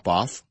prop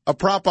off? A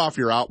prop off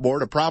your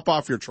outboard, a prop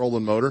off your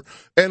trolling motor,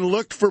 and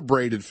looked for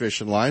braided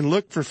fishing line,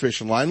 looked for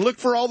fishing line, looked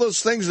for all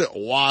those things that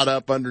wad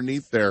up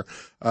underneath there.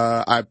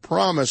 I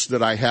promise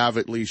that I have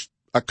at least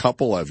a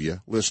couple of you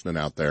listening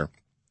out there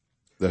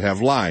that have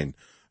line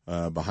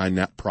behind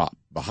that prop,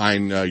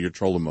 behind your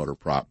trolling motor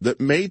prop,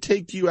 that may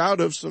take you out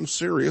of some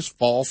serious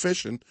fall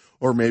fishing,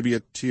 or maybe a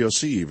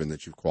TOC even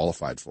that you've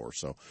qualified for.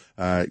 So,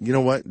 you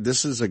know what?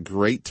 This is a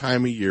great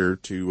time of year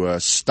to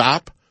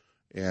stop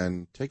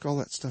and take all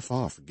that stuff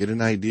off, get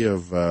an idea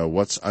of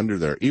what's under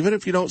there. Even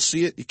if you don't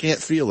see it, you can't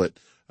feel it.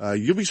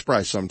 You'll be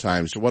surprised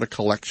sometimes to what a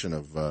collection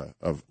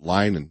of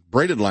line, and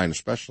braided line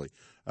especially,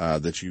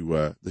 that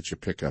you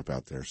pick up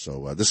out there.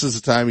 So, this is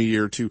the time of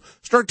year to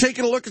start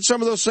taking a look at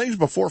some of those things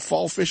before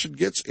fall fishing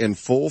gets in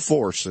full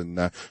force.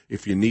 And,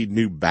 if you need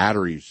new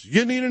batteries,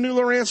 you need a new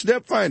Lowrance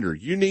depth finder,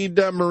 you need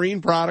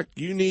marine product,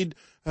 you need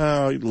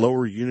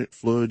lower unit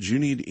fluids, you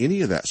need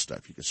any of that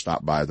stuff, you can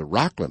stop by the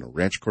Rockland or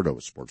Rancho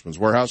Cordova Sportsman's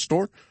Warehouse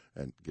store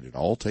and get it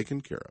all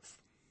taken care of.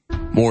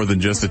 More than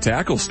just a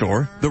tackle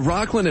store, the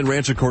Rockland and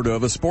Rancho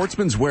Cordova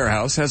Sportsman's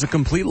Warehouse has a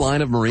complete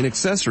line of marine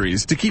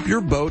accessories to keep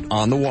your boat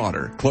on the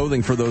water.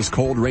 Clothing for those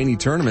cold, rainy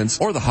tournaments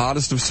or the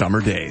hottest of summer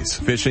days.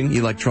 Fishing,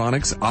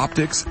 electronics,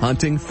 optics,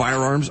 hunting,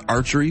 firearms,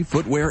 archery,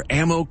 footwear,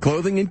 ammo,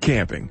 clothing, and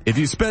camping. If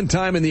you spend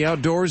time in the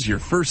outdoors, your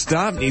first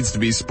stop needs to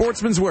be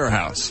Sportsman's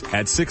Warehouse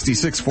at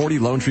 6640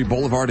 Lone Tree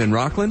Boulevard in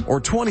Rockland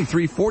or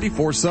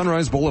 2344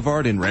 Sunrise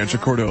Boulevard in Rancho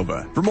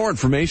Cordova. For more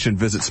information,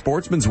 visit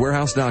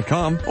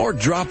sportsmanswarehouse.com or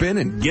drop in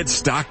and get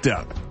stocked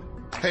up.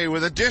 Hey,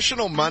 with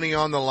additional money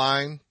on the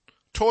line,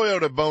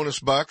 Toyota bonus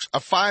bucks, a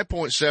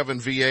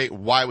 5.7 V8,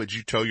 why would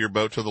you tow your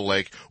boat to the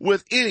lake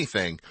with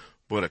anything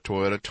but a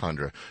Toyota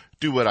Tundra?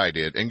 Do what I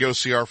did and go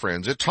see our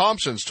friends at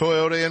Thompson's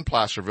Toyota in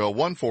Placerville,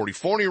 140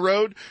 Forney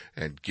Road,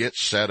 and get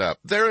set up.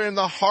 They're in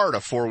the heart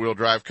of four-wheel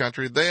drive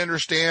country. They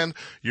understand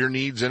your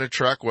needs in a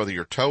truck, whether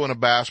you're towing a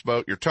bass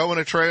boat, you're towing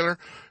a trailer,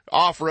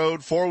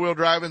 off-road, four-wheel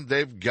driving,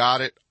 they've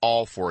got it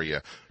all for you.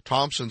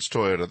 Thompson's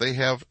Toyota, they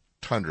have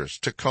Tundras,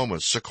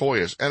 Tacomas,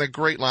 Sequoias, and a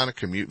great line of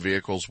commute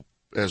vehicles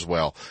as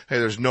well. Hey,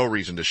 there's no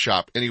reason to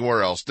shop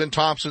anywhere else than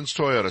Thompson's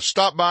Toyota.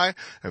 Stop by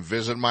and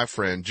visit my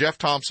friend Jeff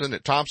Thompson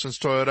at Thompson's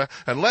Toyota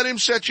and let him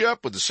set you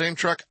up with the same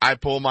truck I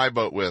pull my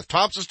boat with.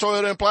 Thompson's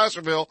Toyota in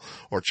Placerville,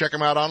 or check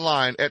him out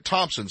online at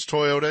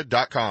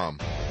thompsonstoyota.com.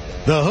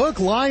 The Hook,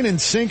 Line, and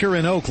Sinker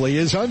in Oakley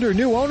is under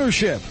new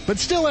ownership, but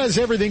still has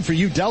everything for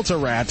you Delta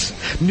rats.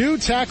 New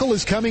tackle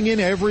is coming in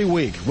every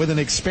week with an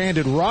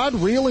expanded rod,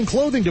 reel, and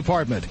clothing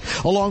department,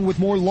 along with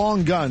more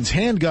long guns,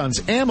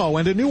 handguns, ammo,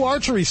 and a new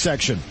archery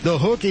section. The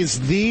Hook is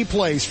the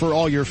place for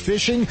all your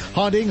fishing,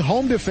 hunting,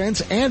 home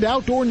defense, and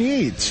outdoor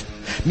needs.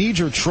 Need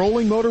your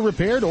trolling motor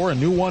repaired or a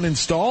new one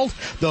installed?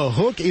 The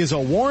Hook is a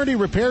warranty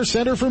repair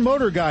center for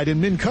Motor Guide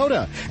in Minn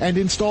Kota and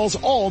installs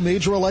all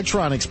major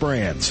electronics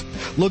brands.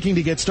 Looking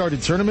to get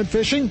started tournament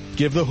fishing?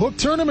 Give the Hook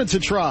Tournaments a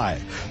try.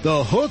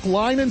 The Hook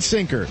Line and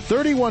Sinker,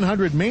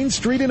 3100 Main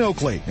Street in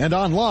Oakley, and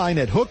online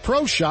at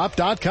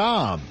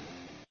hookproshop.com.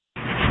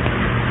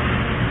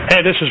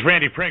 Hey, this is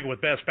Randy Pringle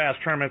with Best Bass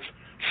Tournaments.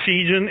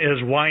 Season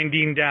is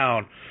winding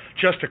down.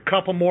 Just a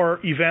couple more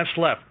events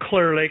left.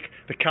 Clear Lake,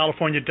 the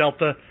California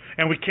Delta,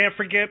 and we can't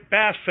forget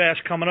Bass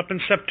Fest coming up in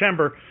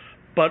September.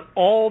 But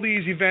all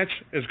these events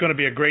is going to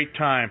be a great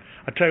time.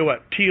 I tell you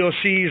what,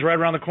 TOC is right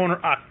around the corner,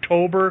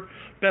 October.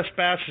 Best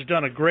Bass has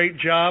done a great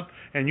job,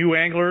 and you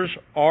anglers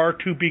are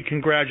to be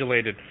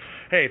congratulated.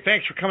 Hey,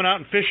 thanks for coming out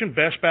and fishing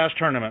Best Bass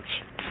Tournaments.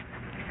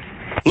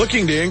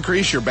 Looking to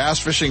increase your bass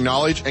fishing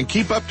knowledge and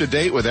keep up to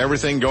date with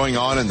everything going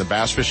on in the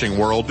bass fishing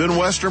world? Then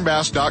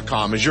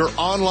westernbass.com is your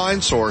online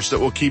source that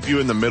will keep you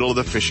in the middle of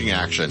the fishing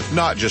action,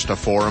 not just a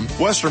forum.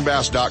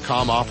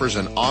 westernbass.com offers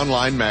an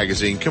online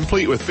magazine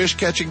complete with fish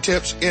catching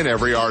tips in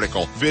every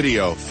article,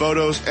 video,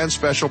 photos, and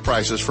special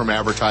prices from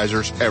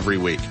advertisers every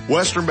week.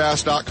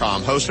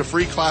 westernbass.com hosts a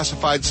free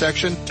classified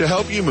section to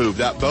help you move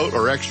that boat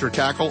or extra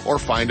tackle or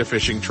find a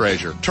fishing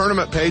treasure.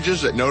 Tournament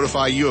pages that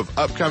notify you of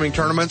upcoming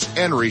tournaments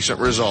and recent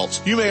results.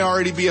 You may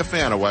already be a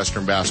fan of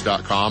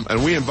westernbass.com,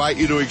 and we invite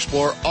you to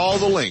explore all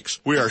the links.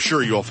 We are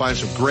sure you'll find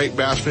some great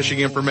bass fishing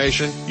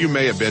information you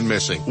may have been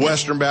missing.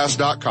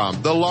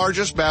 westernbass.com, the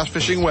largest bass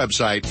fishing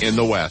website in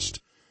the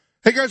West.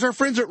 Hey guys, our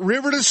friends at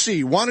River to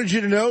Sea wanted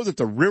you to know that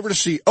the River to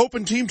Sea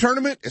Open Team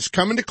Tournament is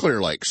coming to Clear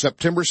Lake,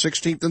 September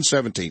 16th and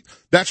 17th.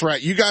 That's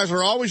right. You guys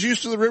are always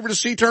used to the River to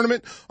Sea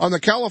Tournament on the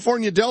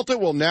California Delta.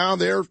 Well, now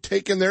they're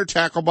taking their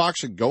tackle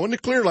box and going to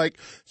Clear Lake,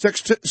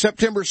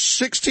 September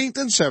 16th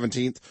and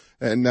 17th.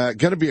 And going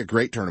to be a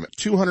great tournament.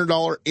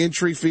 $200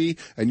 entry fee,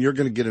 and you're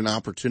going to get an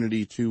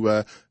opportunity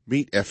to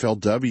meet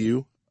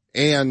FLW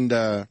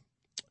and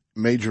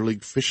Major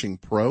League Fishing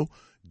Pro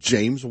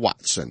James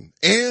Watson.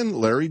 And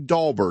Larry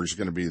Dahlberg is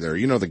going to be there.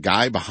 You know, the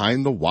guy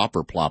behind the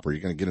Whopper Plopper.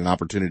 You're going to get an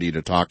opportunity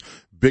to talk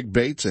big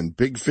baits and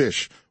big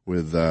fish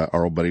with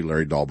our old buddy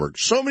Larry Dahlberg.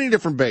 So many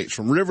different baits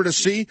from River to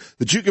Sea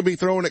that you could be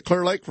throwing at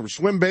Clear Lake, from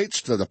swim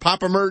baits to the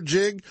Papa Murr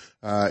jig,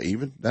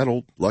 even that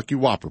old Lucky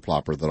Whopper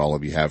Plopper that all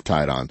of you have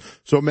tied on.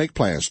 So make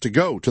plans to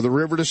go to the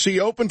River to Sea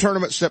Open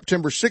Tournament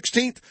September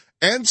 16th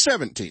and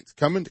 17th,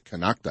 coming to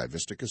Canocti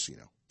Vista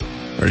Casino.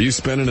 Are you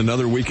spending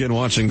another weekend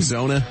watching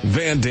Zona,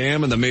 Van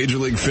Dam, and the Major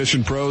League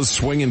Fishing pros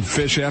swinging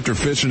fish after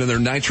fishing in their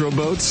nitro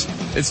boats?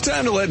 It's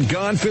time to let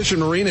Gone Fishing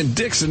Marine and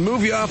Dixon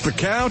move you off the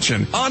couch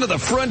and onto the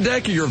front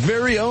deck of your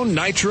very own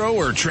nitro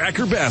or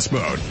tracker bass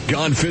boat.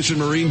 Gone Fishing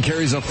Marine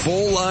carries a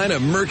full line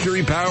of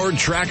Mercury-powered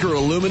tracker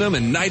aluminum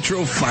and nitro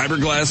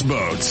fiberglass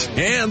boats.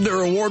 And their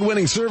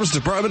award-winning service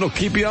department will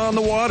keep you on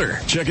the water.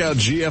 Check out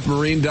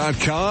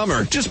gfmarine.com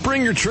or just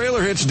bring your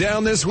trailer hitch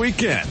down this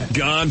weekend.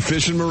 Gone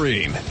Fishing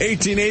Marine,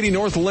 1880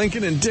 North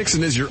Lincoln and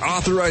Dixon is your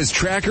authorized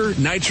tracker,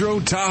 nitro,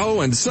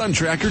 Tahoe, and Sun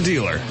Tracker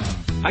dealer.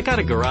 I got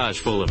a garage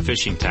full of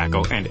fishing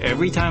tackle, and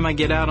every time I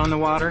get out on the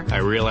water, I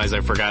realize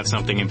I forgot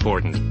something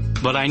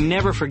important. But I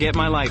never forget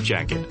my life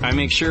jacket. I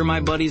make sure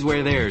my buddies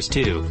wear theirs,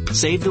 too.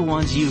 Save the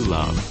ones you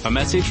love. A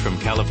message from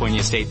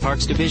California State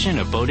Parks Division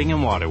of Boating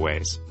and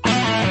Waterways.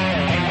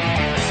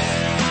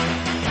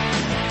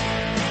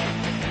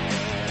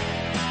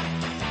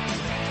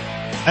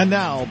 And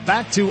now,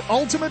 back to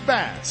Ultimate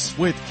Bass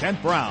with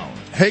Kent Brown.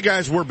 Hey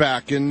guys, we're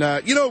back. And,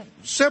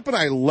 Sepp and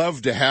I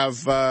love to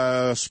have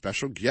a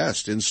special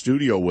guest in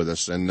studio with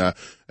us and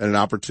an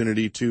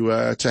opportunity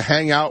to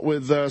hang out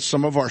with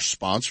some of our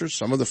sponsors,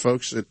 some of the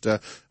folks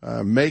that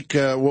make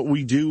what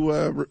we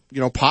do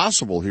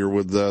possible here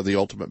with the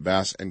Ultimate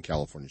Bass and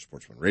California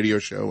Sportsman Radio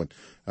Show.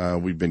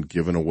 And we've been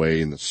giving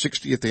away in the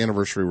 60th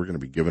anniversary, we're going to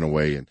be giving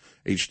away an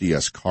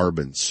HDS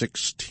Carbon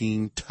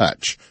 16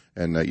 Touch.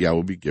 And,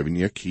 we'll be giving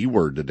you a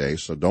keyword today,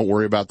 so don't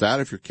worry about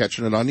that if you're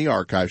catching it on the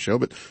archive show.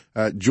 But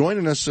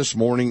joining us this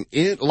morning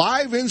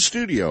live in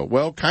studio,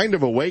 well, kind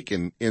of awake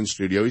in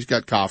studio. He's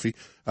got coffee.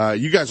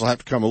 You guys will have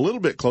to come a little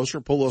bit closer,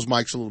 pull those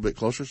mics a little bit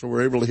closer so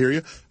we're able to hear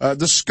you.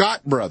 The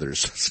Scott brothers,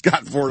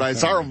 Scott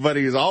Fordyce, our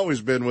buddy who's always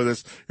been with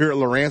us here at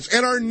Lawrence,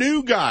 and our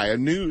new guy, a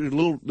new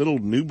little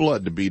new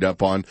blood to beat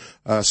up on,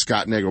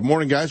 Scott Nagel.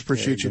 Morning, guys.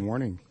 Appreciate you. Good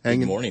morning.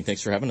 Hanging. Good morning.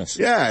 Thanks for having us.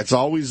 Yeah, it's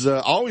always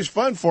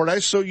fun,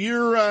 Fordyce. So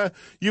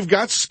you've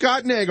got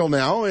Scott Nagel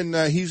now, and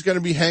he's going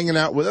to be hanging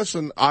out with us,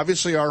 and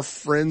obviously our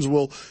friends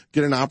will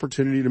get an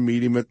opportunity to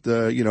meet him at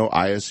the,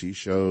 ISE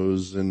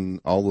shows and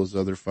all those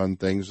other fun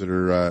things that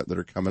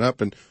are coming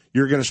up. And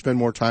you're going to spend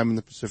more time in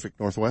the Pacific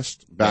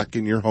Northwest, back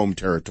in your home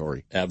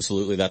territory.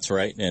 Absolutely, that's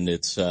right. And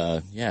it's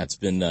it's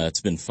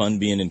been fun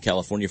being in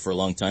California for a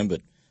long time,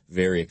 but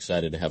very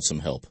excited to have some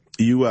help.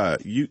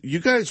 You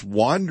guys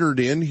wandered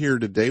in here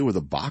today with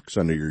a box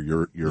under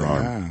your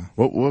arm.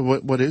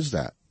 What is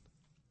that?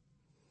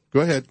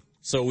 Go ahead.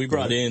 So we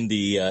brought in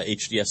the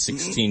HDS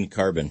 16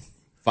 Carbon,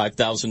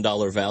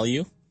 $5,000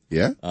 value.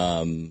 Yeah.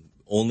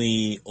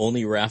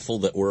 Only raffle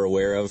that we're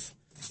aware of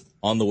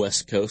on the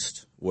West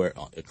Coast where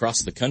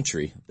across the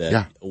country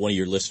that one of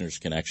your listeners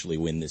can actually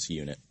win this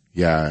unit.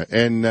 Yeah,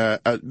 and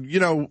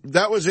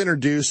that was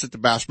introduced at the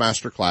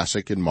Bassmaster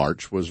Classic in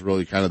March, was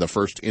really kind of the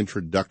first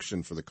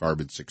introduction for the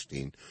Carbon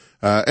 16.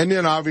 And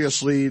then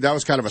obviously that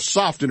was kind of a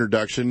soft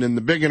introduction, and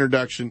the big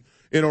introduction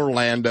in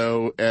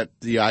Orlando at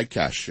the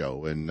ICAST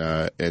show. And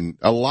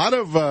a lot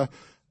of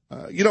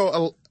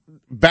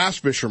bass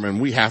fishermen,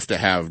 we have to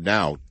have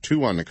now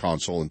 2 on the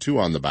console and 2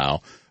 on the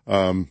bow.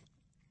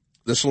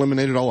 This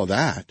eliminated all of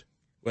that.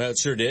 Well, it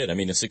sure did. I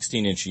mean, a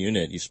 16-inch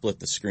unit, you split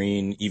the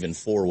screen even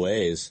 4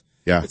 ways.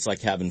 Yeah. It's like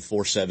having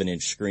 4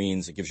 7-inch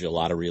screens. It gives you a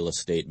lot of real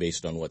estate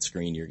based on what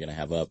screen you're going to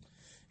have up.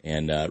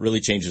 And it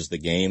really changes the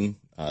game.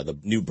 The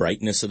new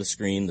brightness of the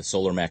screen, the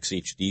Solar Max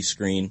HD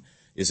screen,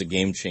 is a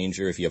game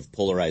changer. If you have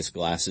polarized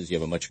glasses, you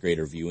have a much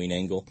greater viewing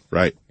angle.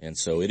 Right. And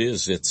so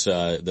it's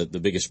the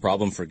biggest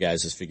problem for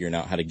guys is figuring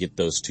out how to get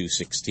those 2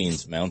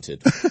 16s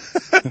mounted.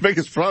 The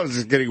biggest problem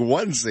is getting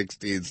 1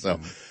 16.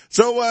 So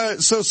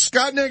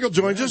Scott Nagel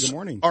joins us. Good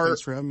morning.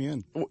 Thanks for having me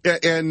in.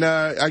 And,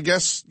 I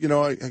guess we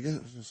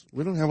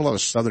don't have a lot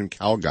of Southern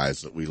Cal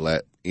guys that we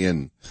let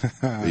in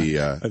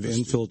the, I've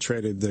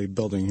infiltrated the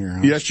building here.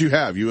 Huh? Yes, you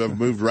have. You have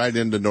moved right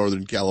into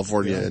Northern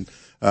California and,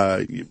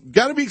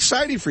 got to be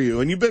exciting for you.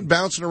 And you've been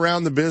bouncing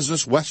around the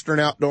business, Western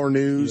Outdoor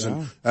News.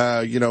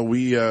 Yeah.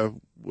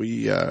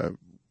 And,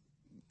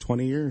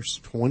 20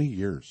 years. 20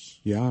 years.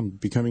 Yeah, I'm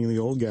becoming the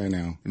old guy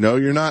now. No,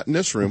 you're not in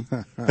this room.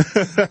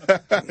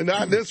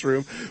 Not in this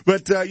room.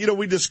 But,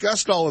 we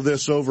discussed all of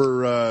this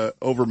over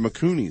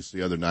McCooney's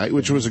the other night,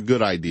 which was a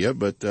good idea,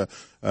 but,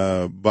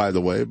 by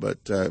the way,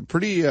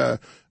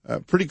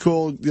 pretty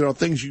cool,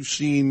 things you've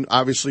seen,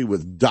 obviously,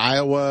 with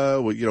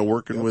Daiwa,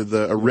 working with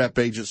a rep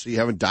agency,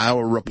 having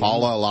Daiwa,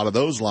 Rapala, a lot of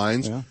those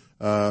lines. Yeah.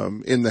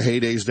 In the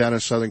heydays down in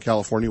Southern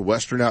California,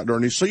 Western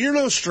Outdoor News. So you're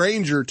no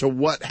stranger to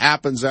what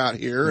happens out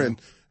here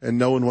and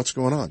knowing what's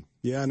going on.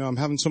 Yeah, no, I'm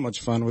having so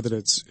much fun with it.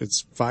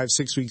 It's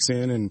 5-6 weeks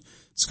in, and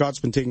Scott's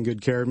been taking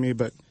good care of me,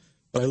 but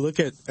I look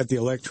at the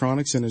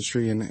electronics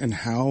industry and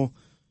how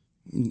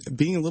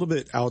being a little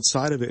bit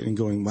outside of it and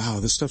going,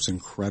 wow, this stuff's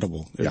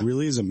incredible. It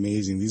really is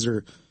amazing. These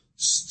are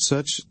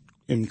such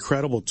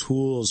incredible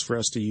tools for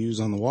us to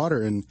use on the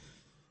water. And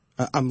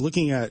I'm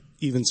looking at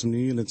even some new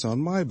units on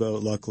my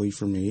boat, luckily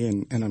for me,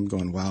 and I'm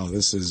going, wow,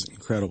 this is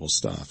incredible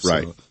stuff.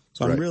 Right.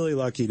 So I'm really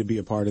lucky to be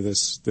a part of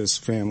this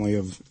family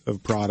of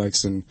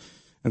products, and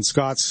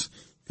Scott's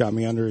got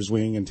me under his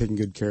wing and taking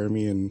good care of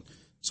me, and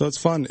so it's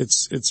fun.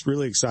 It's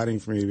really exciting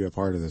for me to be a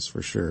part of this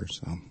for sure.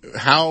 So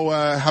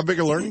how big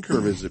a learning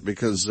curve is it?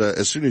 Because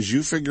as soon as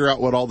you figure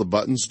out what all the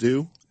buttons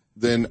do,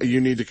 then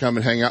you need to come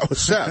and hang out with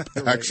Sep.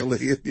 Right.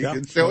 Actually, you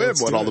can show him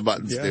what all the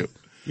buttons do.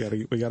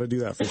 We got to do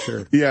that for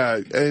sure. Yeah,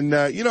 and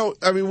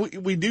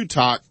we do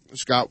talk,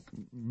 Scott.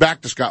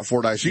 Back to Scott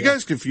Fordyce. You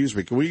guys confuse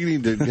me. We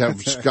need to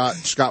have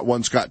Scott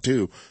 1, Scott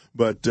 2.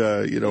 But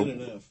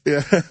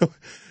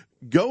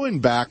going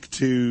back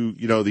to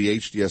the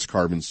HDS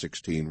Carbon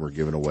 16 we're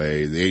giving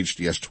away, the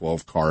HDS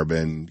 12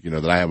 Carbon,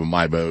 that I have on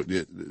my boat,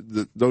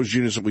 those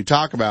units that we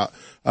talk about.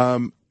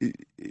 I'm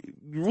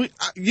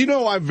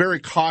very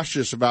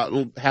cautious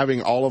about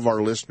having all of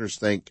our listeners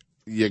think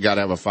you got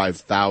to have a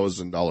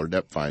 $5,000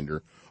 depth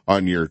finder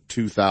on your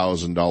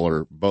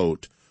 $2,000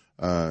 boat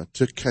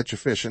to catch a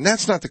fish, and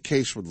that's not the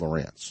case with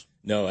Lowrance.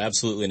 No,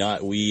 absolutely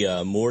not. We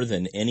more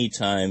than any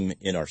time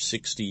in our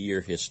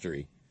 60-year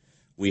history,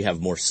 we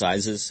have more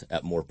sizes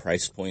at more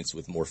price points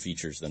with more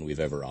features than we've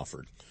ever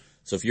offered.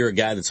 So if you're a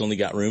guy that's only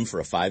got room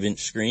for a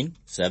 5-inch screen,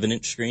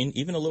 7-inch screen,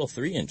 even a little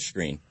 3-inch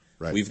screen,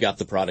 we've got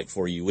the product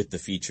for you with the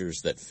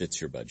features that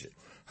fits your budget.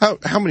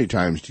 How many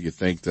times do you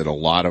think that a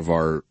lot of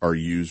our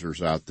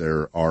users out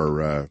there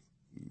are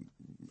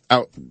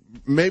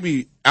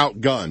maybe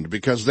outgunned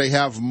because they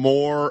have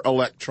more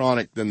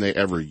electronic than they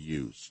ever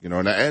use,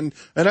 and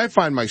I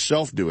find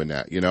myself doing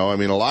that, I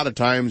mean, a lot of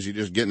times you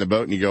just get in the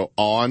boat and you go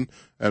on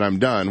and I'm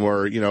done,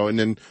 where, and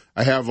then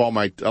I have a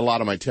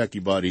lot of my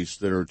techie buddies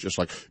that are just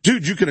like,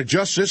 dude, you can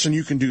adjust this and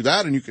you can do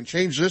that and you can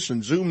change this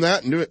and zoom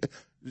that and do it.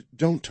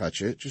 Don't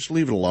touch it. Just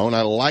leave it alone.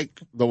 I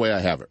like the way I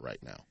have it right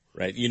now.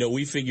 Right.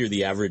 We figure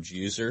the average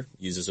user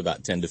uses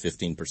about 10 to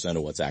 15%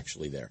 of what's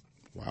actually there.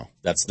 Wow.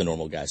 That's the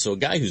normal guy. So a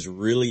guy who's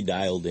really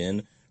dialed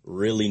in,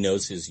 really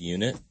knows his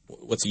unit,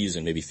 what's he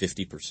using? Maybe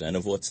 50%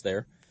 of what's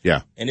there.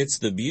 Yeah. And it's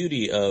the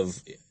beauty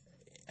of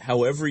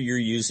however you're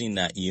using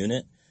that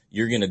unit,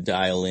 you're going to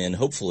dial in,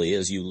 hopefully,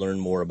 as you learn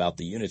more about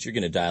the units, you're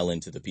going to dial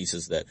into the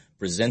pieces that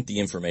present the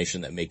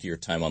information that make your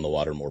time on the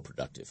water more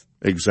productive.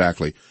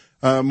 Exactly.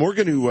 We're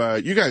going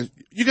to, you guys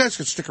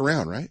can stick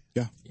around, right?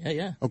 Yeah.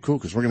 Yeah. Oh, cool,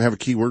 because we're going to have a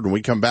keyword when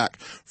we come back.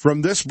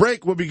 From this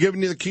break, we'll be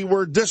giving you the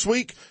keyword this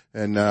week.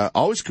 And,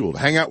 always cool to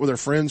hang out with our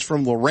friends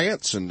from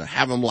Lowrance and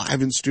have them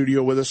live in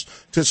studio with us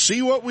to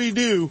see what we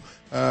do,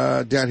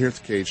 down here at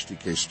the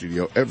KHTK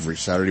studio every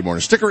Saturday morning.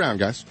 Stick around,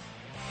 guys.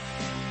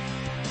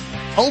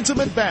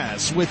 Ultimate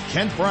Bass with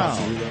Kent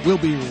Brown. We'll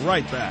be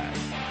right back.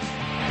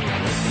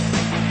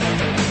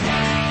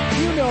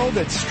 know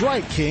that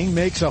Strike King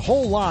makes a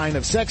whole line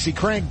of sexy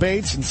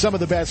crankbaits and some of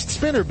the best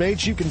spinner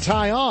baits you can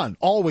tie on,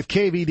 all with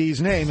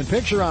KVD's name and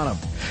picture on them.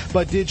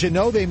 But did you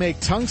know they make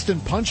tungsten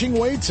punching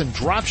weights and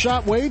drop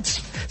shot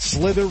weights?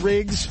 Slither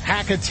rigs,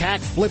 hack attack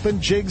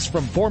flippin' jigs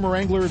from former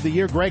Angler of the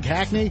Year Greg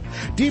Hackney,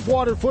 deep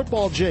water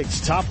football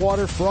jigs, top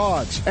water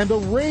frauds, and the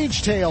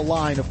Rage Tail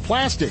line of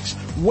plastics,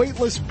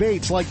 weightless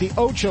baits like the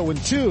Ocho and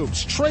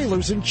tubes,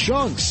 trailers and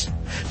chunks.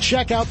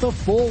 Check out the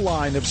full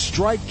line of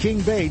Strike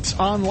King baits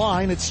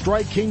online at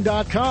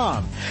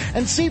StrikeKing.com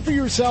and see for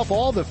yourself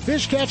all the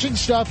fish catching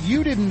stuff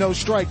you didn't know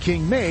Strike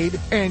King made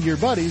and your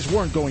buddies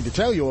weren't going to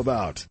tell you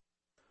about.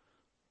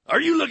 Are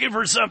you looking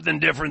for something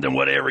different than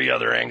what every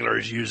other angler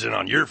is using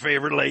on your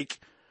favorite lake?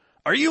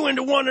 Are you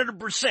into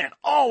 100%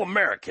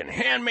 all-American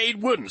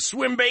handmade wooden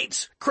swim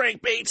baits,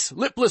 crankbaits,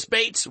 lipless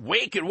baits,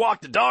 wake and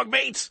walk the dog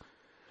baits?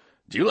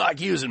 Do you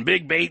like using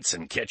big baits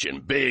and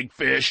catching big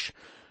fish?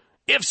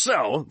 If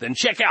so, then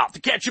check out the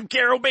Ketchup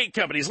Caro Bait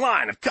Company's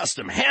line of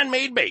custom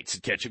handmade baits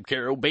at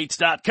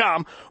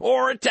KetchupCaroBaits.com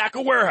or at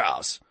Tackle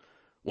Warehouse.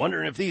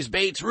 Wondering if these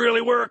baits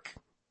really work?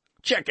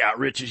 Check out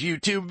Rich's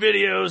YouTube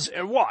videos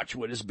and watch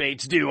what his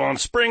baits do on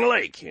Spring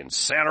Lake in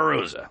Santa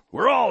Rosa,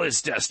 where all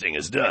his testing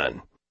is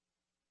done.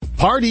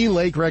 Pardee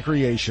Lake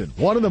Recreation,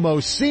 one of the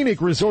most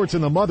scenic resorts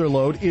in the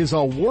Motherlode, is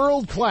a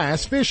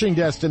world-class fishing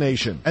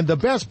destination. And the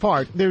best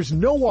part, there's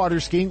no water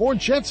skiing or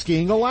jet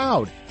skiing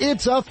allowed.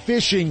 It's a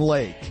fishing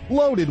lake,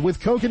 loaded with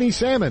kokanee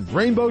salmon,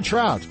 rainbow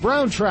trout,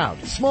 brown trout,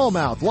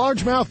 smallmouth,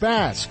 largemouth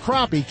bass,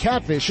 crappie,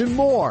 catfish, and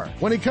more.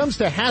 When it comes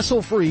to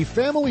hassle-free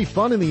family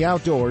fun in the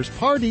outdoors,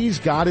 Pardee's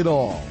got it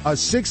all. A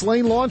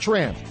 6-lane launch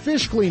ramp,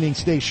 fish cleaning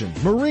station,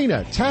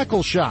 marina,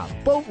 tackle shop,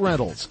 boat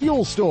rentals,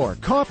 fuel store,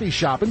 coffee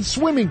shop, and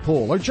swimming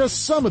pool are just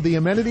some of the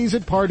amenities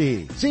at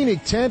Pardee.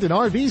 Scenic tent and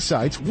RV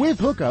sites with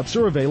hookups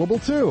are available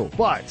too.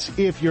 But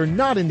if you're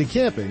not into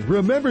camping,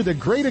 remember the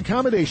great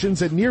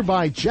accommodations at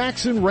nearby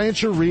Jackson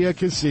Rancheria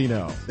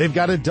Casino. They've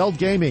got adult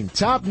gaming,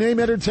 top name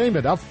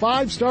entertainment, a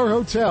 5-star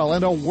hotel,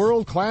 and a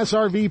world-class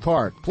RV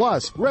park.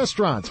 Plus,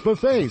 restaurants,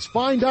 buffets,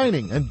 fine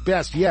dining, and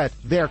best yet,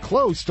 they're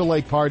close to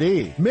Lake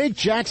Pardee. Make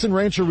Jackson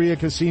Rancheria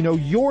Casino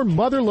your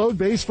motherlode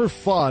base for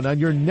fun on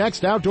your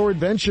next outdoor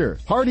adventure.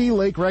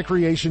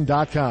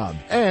 PardeeLakeRecreation.com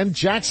and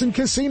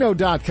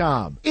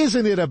JacksonCasino.com.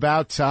 Isn't it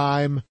about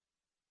time?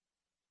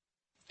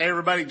 Hey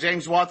everybody,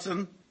 James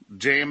Watson,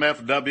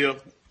 JMFW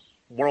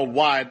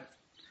Worldwide.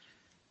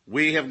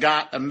 We have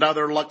got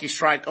another Lucky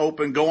Strike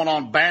Open going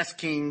on Bass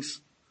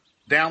Kings.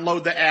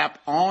 Download the app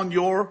on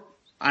your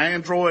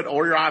Android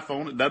or your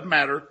iPhone. It doesn't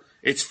matter.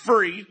 It's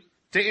free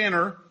to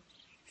enter.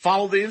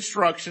 Follow the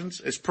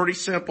instructions. It's pretty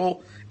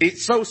simple.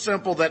 It's so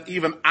simple that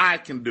even I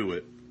can do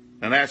it.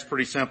 And that's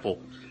pretty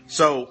simple.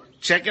 So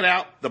check it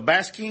out. The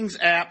Bass Kings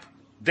app.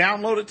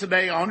 Download it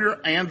today on your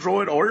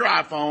Android or your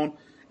iPhone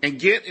and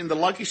get in the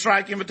Lucky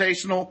Strike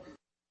Invitational.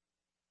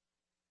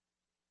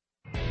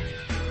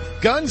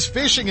 Guns,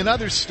 Fishing, and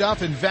Other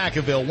Stuff in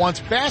Vacaville wants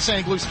bass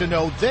anglers to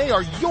know they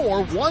are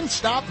your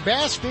one-stop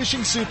bass fishing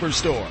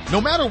superstore. No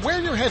matter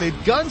where you're headed,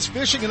 Guns,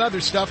 Fishing, and Other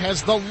Stuff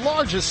has the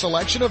largest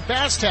selection of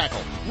bass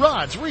tackle,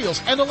 rods,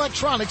 reels, and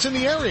electronics in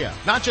the area.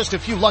 Not just a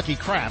few lucky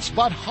crafts,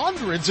 but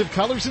hundreds of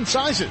colors and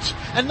sizes.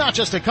 And not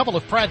just a couple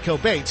of Pradco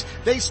baits,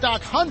 they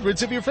stock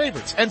hundreds of your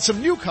favorites and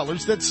some new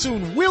colors that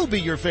soon will be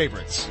your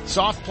favorites.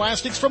 Soft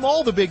plastics from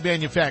all the big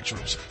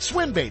manufacturers,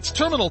 swim baits,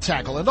 terminal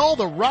tackle, and all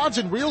the rods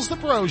and reels the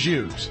pros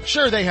use.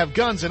 Sure, they have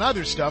Guns and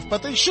Other Stuff,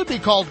 but they should be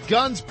called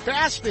Guns,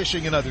 Bass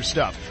Fishing, and Other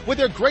Stuff. With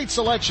their great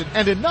selection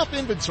and enough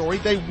inventory,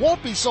 they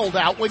won't be sold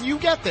out when you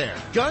get there.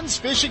 Guns,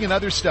 Fishing, and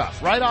Other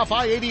Stuff, right off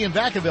I-80 in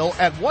Vacaville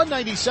at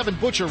 197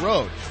 Butcher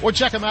Road. Or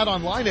check them out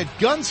online at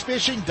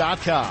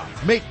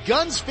gunsfishing.com. Make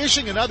Guns,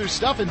 Fishing, and Other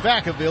Stuff in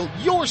Vacaville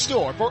your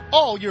store for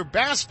all your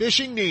bass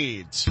fishing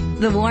needs.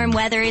 The warm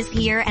weather is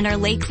here and our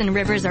lakes and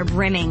rivers are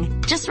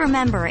brimming. Just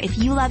remember, if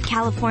you love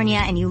California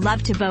and you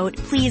love to boat,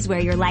 please wear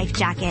your life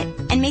jacket.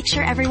 And make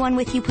sure everyone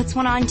with you puts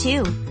one on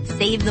too.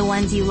 Save the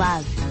ones you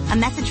love. A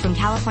message from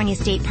California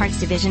State Parks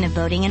Division of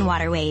Boating and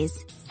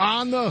Waterways.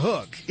 On the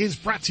Hook is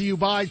brought to you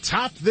by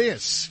Top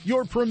This,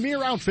 your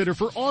premier outfitter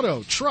for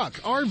auto, truck,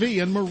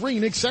 RV, and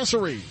marine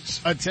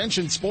accessories.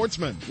 Attention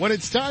sportsmen, when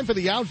it's time for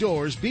the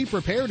outdoors, be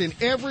prepared in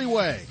every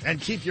way and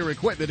keep your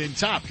equipment in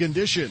top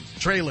condition.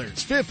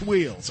 Trailers, fifth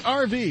wheels,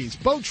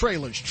 RVs, boat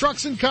trailers,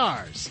 trucks, and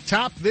cars.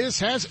 Top This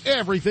has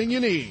everything you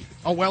need.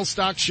 A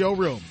well-stocked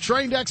showroom,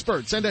 trained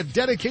experts, and a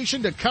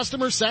dedication to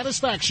customer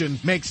satisfaction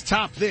makes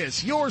Top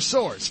This your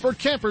source for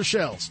camper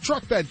shells,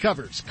 truck bed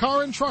covers,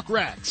 car and truck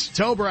racks,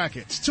 tow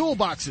brackets,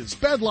 toolboxes,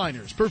 bed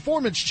liners,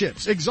 performance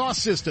chips,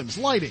 exhaust systems,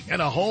 lighting,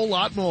 and a whole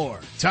lot more.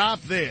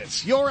 Top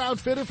This, your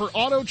outfitter for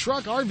auto,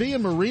 truck, RV,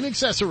 and marine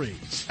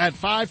accessories at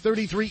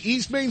 533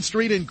 East Main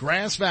Street in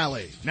Grass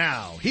Valley.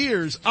 Now,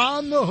 here's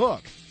On the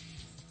Hook.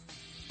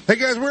 Hey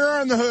guys, we're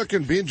on the hook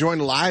and being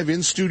joined live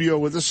in studio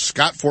with us,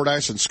 Scott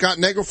Fordyce and Scott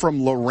Nagel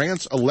from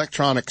Lowrance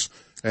Electronics.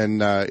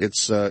 And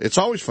it's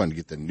always fun to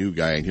get the new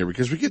guy in here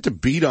because we get to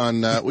beat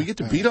on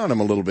them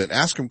a little bit,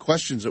 ask them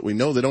questions that we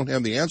know they don't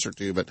have the answer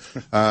to. But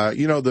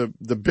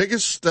the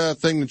biggest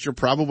thing that you're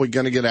probably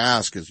going to get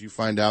asked is you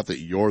find out that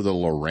you're the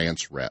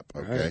Lowrance rep.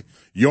 Okay, right.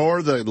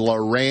 You're the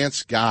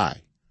Lowrance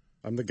guy.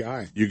 I'm the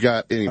guy. You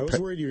got any? I was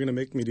worried you were going to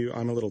make me do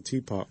I'm a little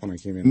teapot when I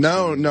came in.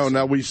 No.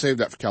 We saved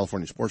that for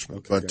California Sportsman.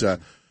 Okay, but gotcha.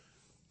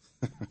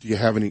 do you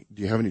have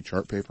any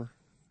chart paper?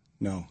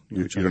 No.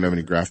 You don't have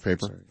any graph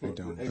paper? Sorry, I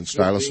don't. And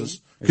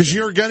styluses? Because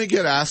you're going to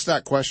get asked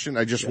that question.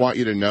 I just want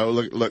you to know.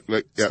 Look. Yeah,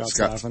 Scott's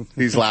Scott. laughing.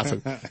 He's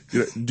laughing.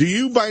 Do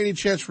you by any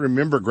chance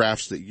remember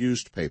graphs that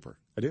used paper?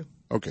 I do.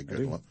 Okay,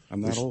 good. Well,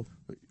 I'm that old.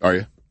 Are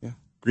you? Yeah.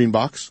 Green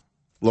box?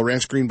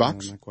 Lowrance green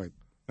box? Not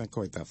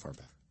quite that far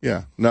back.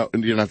 Yeah. No,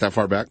 you're not that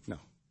far back? No.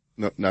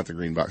 No, not the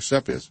green box.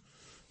 Sepp is.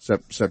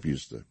 Sepp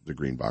used the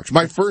green box.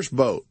 My first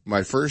boat,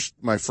 my first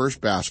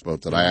bass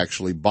boat that I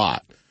actually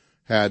bought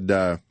had,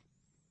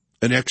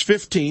 an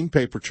X15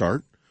 paper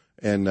chart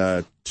and,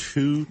 2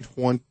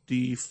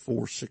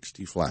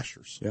 2460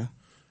 flashers. Yeah.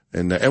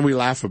 And we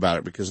laugh about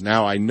it because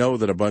now I know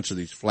that a bunch of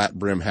these flat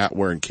brim hat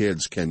wearing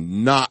kids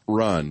cannot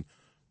run,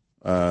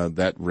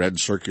 that red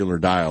circular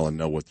dial and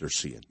know what they're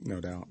seeing.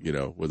 No doubt.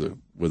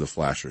 With a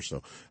flasher.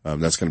 So,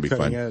 that's going to be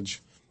Cutting fun.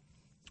 edge.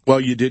 Well,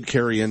 you did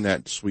carry in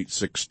that sweet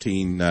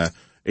 16,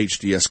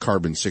 HDS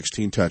Carbon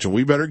 16 Touch, and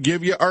we better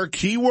give you our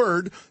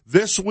keyword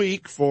this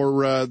week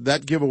for,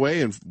 that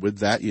giveaway. And with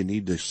that, you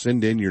need to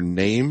send in your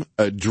name,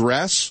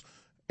 address,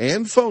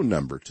 and phone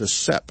number to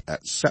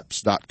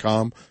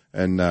Sepp@Sepps.com.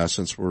 And,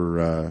 since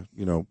we're,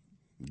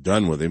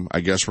 done with him,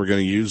 I guess we're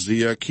going to use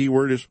the,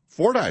 keyword is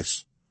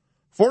Fordyce.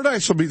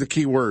 Fordyce will be the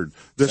key word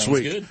this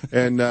Sounds week. Good.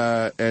 And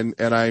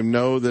I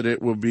know that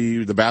it will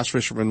be, the bass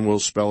fisherman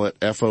will spell it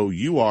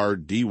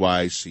Fourdyce.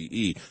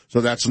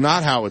 So that's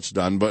not how it's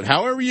done, but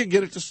however you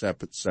get it to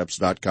Sepp at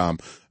Sepps.com,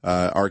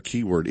 our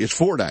keyword is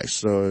Fordyce.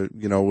 So,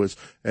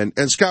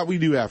 and Scott, we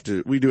do have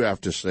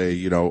to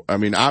say,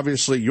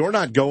 obviously you're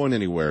not going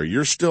anywhere.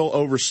 You're still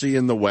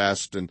overseeing the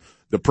West and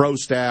the pro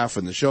staff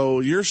and the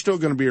show. You're still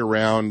going to be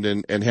around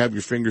and have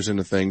your fingers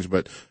into things,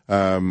 but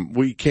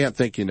we can't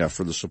thank you enough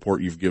for the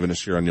support you've given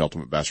us here on the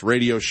Ultimate Bass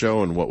Radio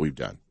Show and what we've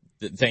done.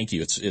 Thank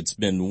you. It's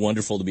been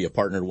wonderful to be a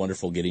partner,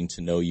 wonderful getting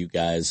to know you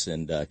guys,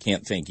 and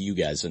can't thank you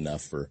guys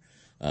enough for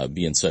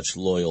being such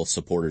loyal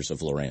supporters of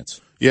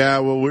Lowrance. Yeah,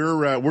 well,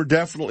 we're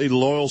definitely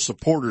loyal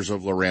supporters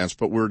of Lowrance,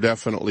 but we're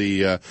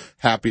definitely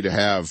happy to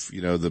have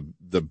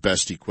the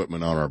best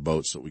equipment on our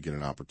boats that we get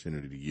an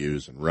opportunity to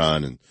use and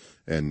run,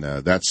 and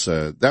that's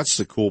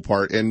the cool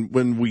part. And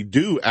when we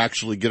do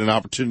actually get an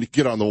opportunity to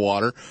get on the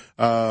water,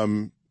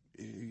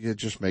 it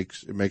just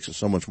makes it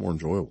so much more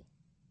enjoyable.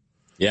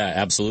 Yeah,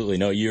 absolutely.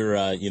 No,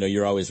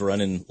 you're always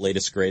running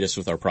latest greatest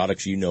with our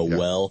products.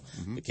 Well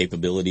the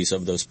capabilities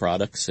of those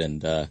products,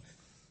 and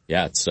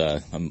yeah,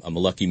 I'm a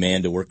lucky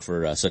man to work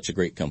for such a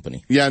great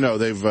company. Yeah, no,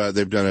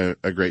 they've done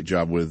a great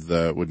job with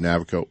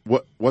Navico.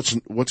 What's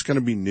going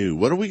to be new?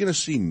 What are we going to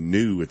see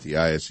new at the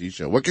ISE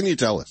show? What can you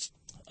tell us?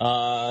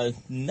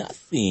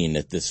 Nothing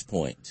at this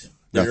point.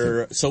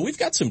 Nothing. So we've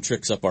got some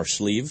tricks up our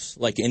sleeves.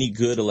 Like any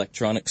good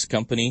electronics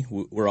company,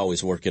 we're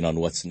always working on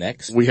what's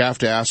next. We have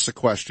to ask the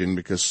question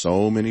because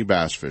so many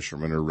bass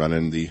fishermen are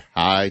running the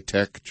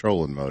high-tech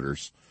trolling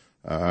motors.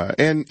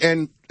 And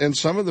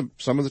some of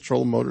the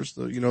trolling motors,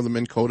 the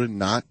Minn Kota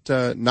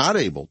not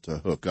able to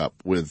hook up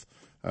with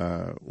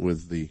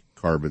the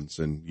carbons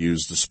and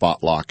use the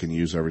spot lock and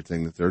use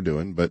everything that they're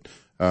doing. But,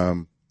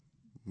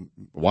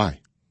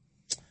 why?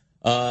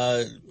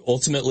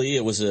 Ultimately,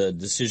 it was a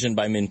decision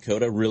by Minn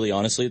Kota. Really,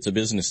 honestly, it's a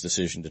business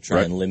decision to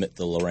try and limit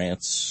the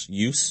Lowrance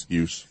use.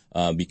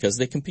 Because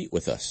they compete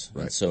with us.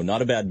 Right. So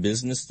not a bad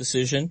business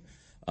decision.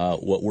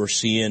 What we're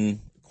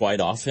seeing quite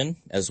often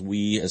as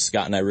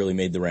Scott and I really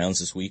made the rounds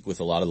this week with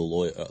a lot of the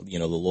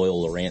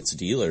loyal Lowrance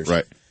dealers.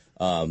 Right.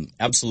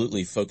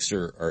 Absolutely folks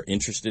are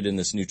interested in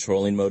this new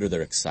trolling motor.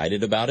 They're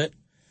excited about it.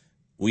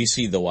 We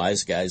see the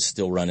wise guys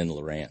still running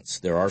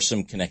Lowrance. There are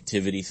some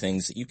connectivity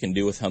things that you can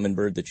do with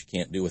Humminbird that you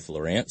can't do with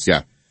Lowrance.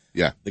 Yeah.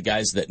 Yeah. The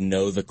guys that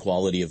know the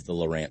quality of the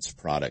Lowrance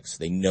products,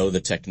 they know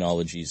the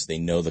technologies, they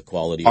know the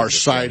quality our of the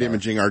side sonar.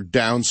 imaging, our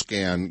down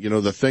scan,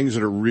 the things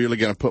that are really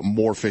going to put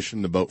more fish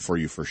in the boat for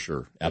you for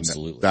sure.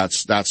 Absolutely.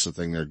 That's the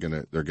thing they're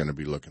going to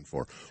be looking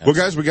for. Absolutely. Well,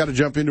 guys, we got to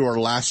jump into our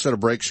last set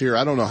of breaks here.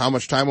 I don't know how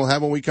much time we'll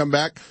have when we come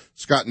back.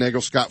 Scott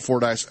Nagel, Scott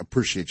Fordyce,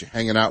 appreciate you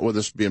hanging out with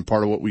us, being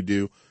part of what we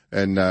do.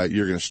 And,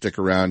 you're going to stick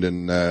around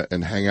and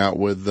hang out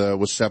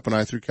with Sepp and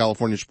I through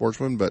California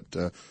Sportsman. But,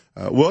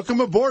 welcome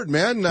aboard,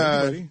 man.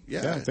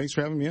 Yeah, thanks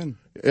for having me in.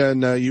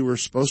 And, you were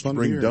supposed to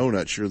bring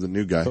donuts. You're the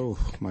new guy. Oh,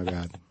 my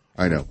bad.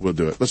 I know. We'll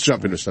do it. Let's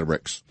jump into a set of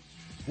breaks.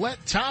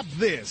 Let Top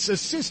This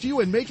assist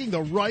you in making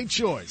the right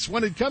choice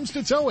when it comes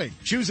to towing.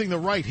 Choosing the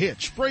right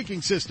hitch,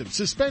 braking system,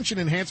 suspension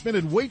enhancement,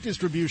 and weight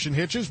distribution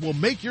hitches will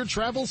make your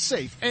travel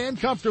safe and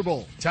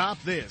comfortable.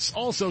 Top This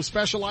also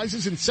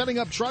specializes in setting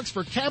up trucks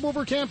for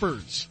cab-over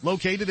campers.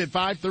 Located at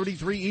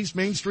 533 East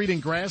Main Street in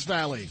Grass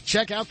Valley.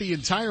 Check out the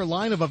entire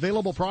line of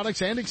available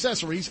products and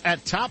accessories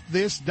at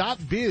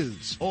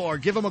topthis.biz or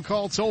give them a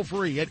call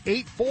toll-free at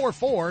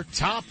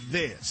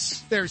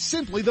 844-TOP-THIS. They're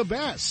simply the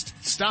best.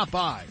 Stop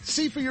by,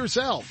 see for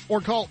yourself,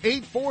 or call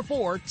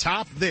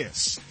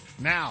 844-TOP-THIS.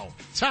 Now,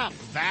 top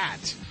that.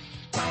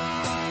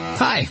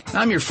 Hi,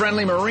 I'm your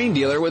friendly marine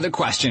dealer with a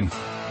question.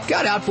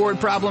 Got outboard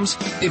problems?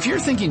 If you're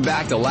thinking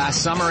back to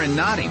last summer and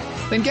nodding,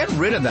 then get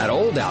rid of that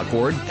old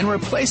outboard and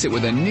replace it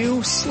with a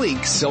new,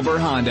 sleek silver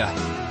Honda.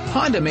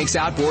 Honda makes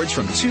outboards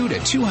from 2 to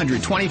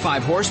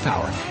 225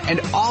 horsepower,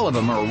 and all of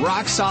them are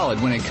rock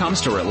solid when it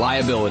comes to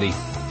reliability.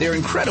 They're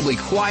incredibly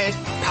quiet,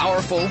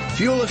 powerful,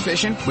 fuel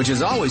efficient, which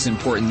is always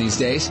important these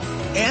days,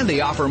 and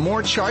they offer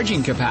more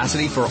charging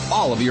capacity for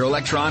all of your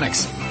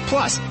electronics.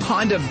 Plus,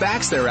 Honda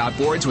backs their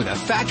outboards with a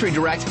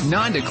factory-direct,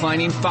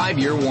 non-declining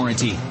 5-year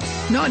warranty.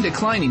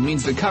 Non-declining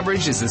means the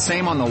coverage is the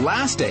same on the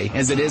last day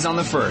as it is on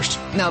the first.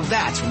 Now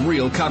that's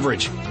real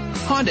coverage.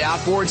 Honda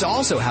outboards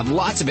also have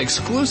lots of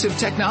exclusive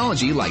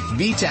technology like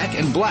VTEC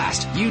and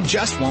Blast you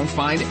just won't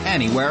find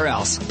anywhere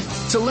else.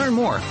 To learn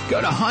more,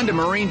 go to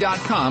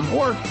HondaMarine.com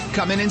or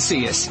come in and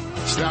see us.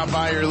 Stop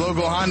by your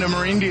local Honda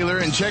Marine dealer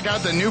and check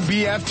out the new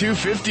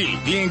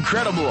BF250, the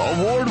incredible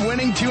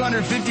award-winning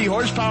 250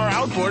 horsepower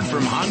outboard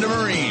from Honda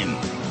Marine.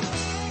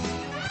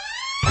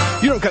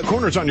 You don't cut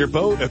corners on your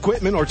boat,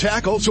 equipment, or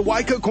tackle, so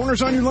why cut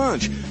corners on your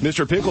lunch?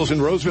 Mr. Pickles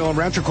in Roseville and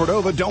Rancho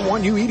Cordova don't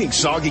want you eating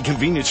soggy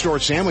convenience store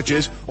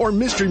sandwiches or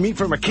mystery meat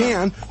from a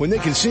can when they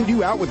can send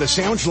you out with a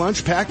sandwich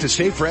lunch packed to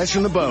stay fresh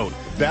in the boat.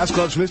 Bass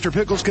Club's Mr.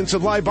 Pickles can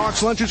supply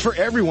box lunches for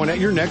everyone at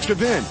your next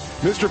event.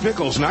 Mr.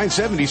 Pickles,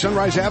 970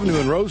 Sunrise Avenue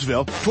in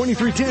Roseville,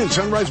 2310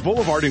 Sunrise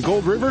Boulevard in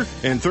Gold River,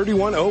 and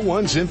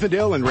 3101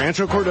 Zinfandel in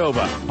Rancho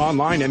Cordova.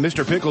 Online at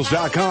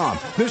MrPickles.com.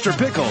 Mr.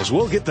 Pickles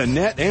will get the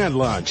net and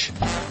lunch.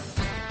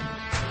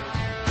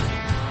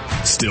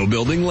 Still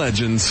building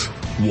legends,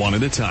 one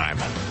at a time.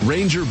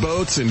 Ranger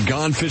Boats and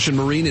Gone Fishing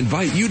Marine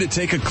invite you to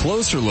take a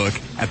closer look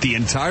at the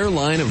entire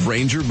line of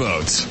Ranger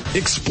boats.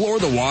 Explore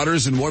the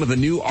waters in one of the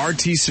new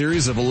RT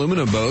series of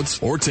aluminum boats,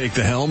 or take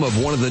the helm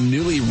of one of the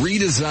newly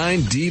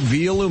redesigned Deep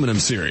V aluminum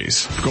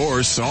series. Of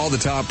course, all the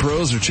top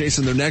pros are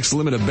chasing their next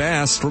limit of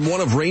bass from one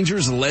of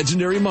Ranger's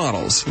legendary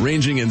models,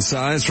 ranging in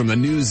size from the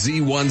new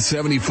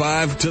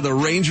Z175 to the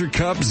Ranger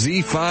Cup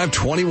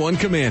Z521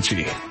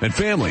 Comanche. And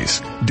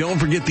families, don't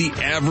forget the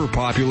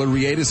ever-popular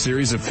Rieta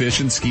series of fish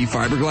and ski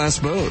fiberglass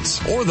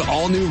boats, or the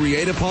all-new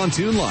Rieta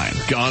pontoon line,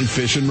 Gone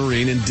Fishing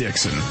Marine in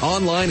Dixon.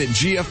 Online at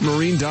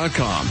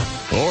gfmarine.com,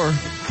 or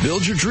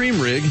build your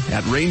dream rig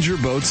at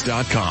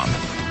rangerboats.com.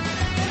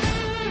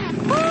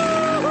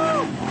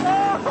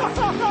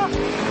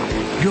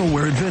 Go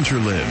where adventure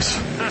lives.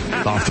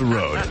 Off the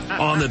road,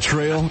 on the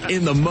trail,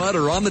 in the mud,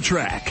 or on the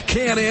track.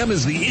 Can-Am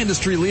is the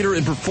industry leader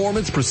in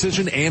performance,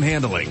 precision, and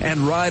handling.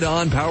 And Ride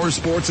On Power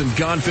Sports and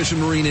Gone Fishing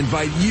Marine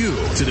invite you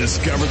to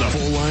discover the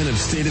full line of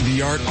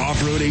state-of-the-art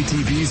off-road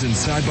ATVs and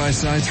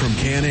side-by-sides from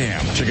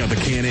Can-Am. Check out the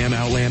Can-Am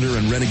Outlander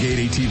and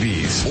Renegade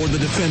ATVs, or the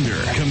Defender,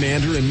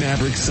 Commander, and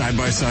Maverick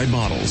side-by-side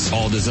models.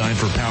 All designed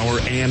for power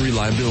and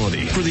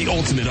reliability. For the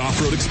ultimate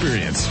off-road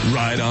experience,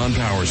 Ride On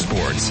Power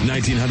Sports,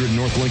 1900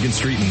 North Lincoln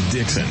Street in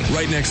Dixon.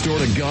 Right next door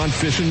to Gone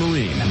Fishing Marine.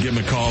 Give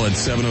them a call at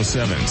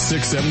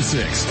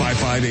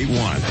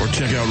 707-676-5581 or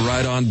check out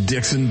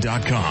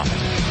rideondixon.com.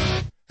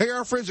 Hey,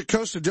 our friends at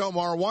Costa Del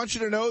Mar want you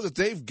to know that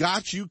they've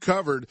got you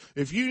covered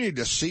if you need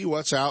to see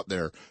what's out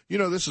there. You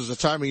know, this is a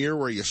time of year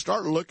where you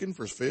start looking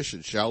for fish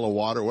in shallow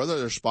water, whether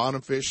they're spawning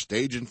fish,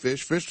 staging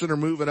fish that are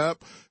moving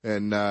up,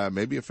 and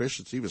maybe a fish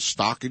that's even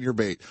stalking your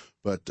bait.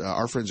 But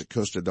our friends at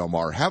Costa Del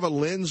Mar have a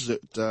lens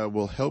that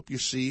will help you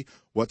see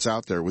what's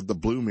out there with the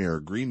blue mirror,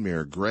 green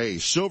mirror, gray,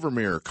 silver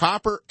mirror,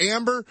 copper,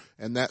 amber,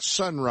 and that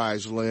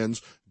sunrise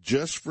lens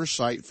just for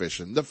sight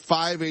fishing. The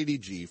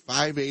 580G,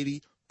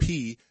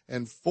 580P,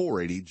 and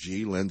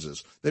 480G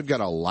lenses. They've got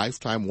a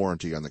lifetime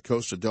warranty on the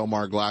Costa Del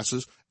Mar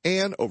glasses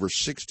and over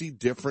 60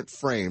 different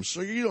frames,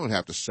 so you don't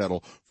have to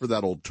settle for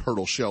that old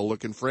turtle shell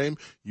looking frame.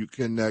 You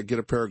can get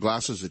a pair of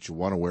glasses that you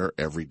want to wear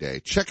every day.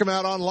 Check them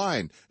out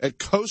online at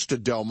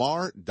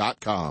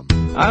costadelmar.com.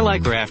 I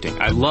like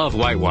rafting. I love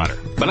whitewater.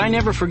 But I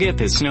never forget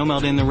that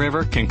snowmelt in the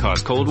river can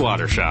cause cold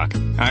water shock.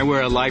 I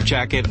wear a life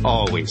jacket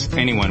always.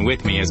 Anyone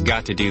with me has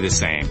got to do the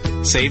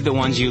same. Save the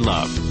ones you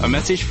love. A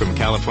message from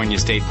California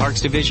State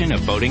Parks Division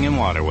of Boating and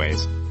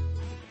Waterways.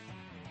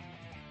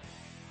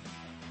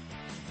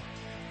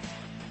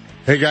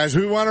 Hey guys,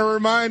 we want to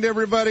remind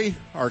everybody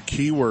our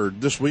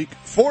keyword this week,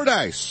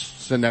 Fordyce.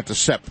 Send that to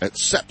Sep at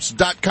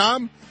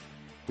seps.com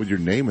with your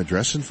name,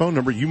 address, and phone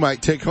number. You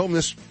might take home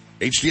this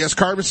HDS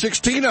Carbon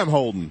 16 I'm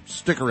holding.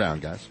 Stick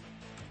around, guys.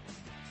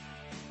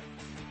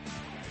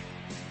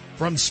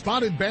 From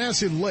spotted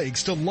bass in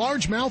lakes to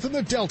largemouth in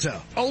the Delta,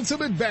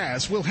 Ultimate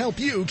Bass will help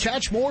you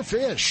catch more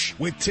fish.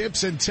 With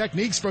tips and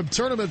techniques from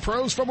tournament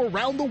pros from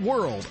around the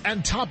world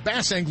and top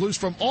bass anglers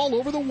from all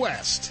over the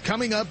West.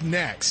 Coming up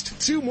next,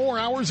 2 more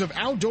hours of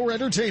outdoor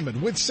entertainment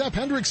with Sepp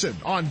Hendrickson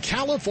on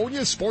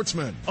California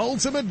Sportsman.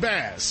 Ultimate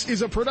Bass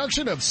is a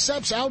production of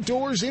Sepp's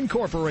Outdoors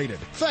Incorporated.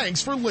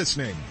 Thanks for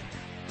listening.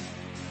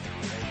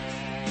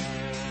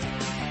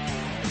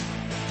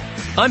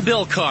 I'm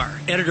Bill Carr,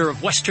 editor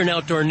of Western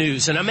Outdoor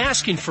News, and I'm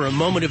asking for a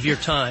moment of your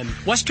time.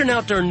 Western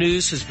Outdoor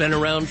News has been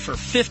around for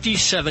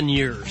 57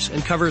 years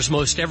and covers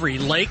most every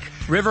lake,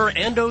 river,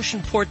 and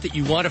ocean port that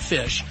you want to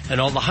fish,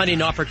 and all the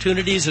hunting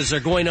opportunities as they're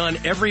going on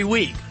every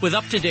week with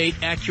up-to-date,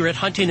 accurate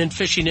hunting and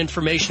fishing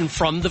information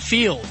from the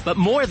field. But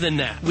more than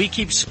that, we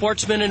keep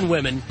sportsmen and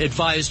women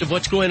advised of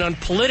what's going on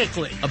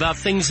politically about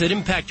things that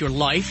impact your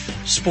life,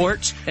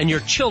 sports, and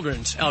your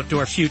children's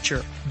outdoor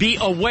future. Be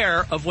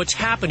aware of what's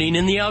happening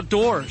in the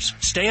outdoors.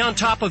 Stay on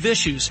top of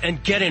issues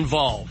and get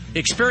involved.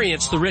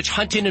 Experience the rich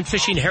hunting and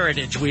fishing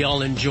heritage we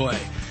all enjoy.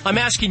 I'm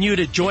asking you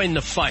to join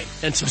the fight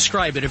and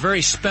subscribe at a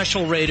very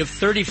special rate of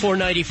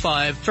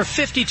 $34.95 for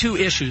 52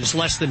 issues,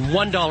 less than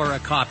 $1 a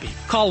copy.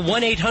 Call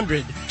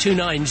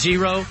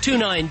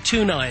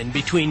 1-800-290-2929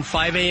 between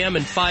 5 a.m.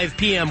 and 5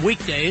 p.m.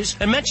 weekdays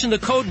and mention the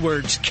code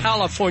words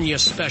California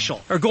Special.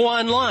 Or go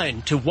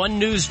online to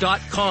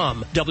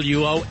onenews.com,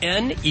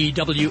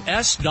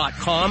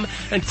 ONEWS.com,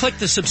 and click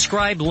the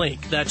subscribe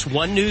link. That's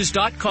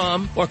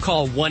onenews.com, or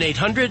call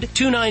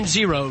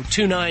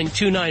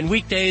 1-800-290-2929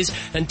 weekdays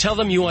and tell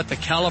them you want the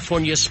California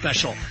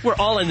Special. We're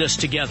all in this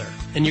together,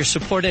 and your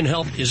support and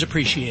help is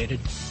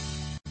appreciated.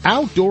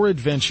 Outdoor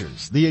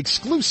Adventures, the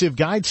exclusive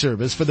guide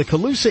service for the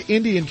Colusa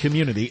Indian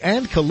community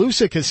and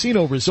Colusa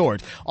Casino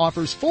Resort,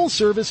 offers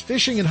full-service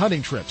fishing and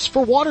hunting trips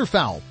for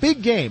waterfowl,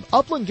 big game,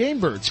 upland game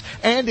birds,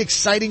 and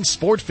exciting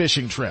sport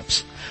fishing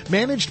trips.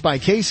 Managed by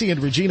Casey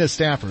and Regina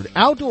Stafford,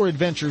 Outdoor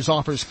Adventures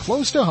offers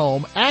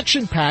close-to-home,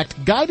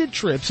 action-packed, guided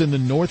trips in the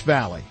North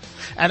Valley.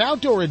 At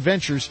Outdoor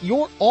Adventures,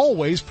 you're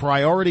always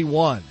priority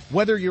one.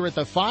 Whether you're at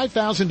the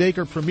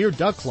 5,000-acre Premier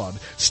Duck Club,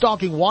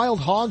 stalking wild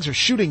hogs, or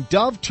shooting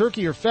dove,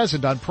 turkey, or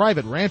pheasant on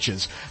private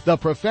ranches, the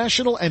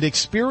professional and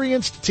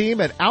experienced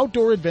team at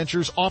Outdoor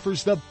Adventures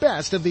offers the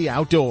best of the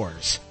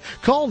outdoors.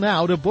 Call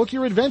now to book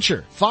your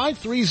adventure,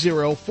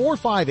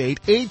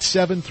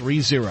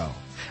 530-458-8730.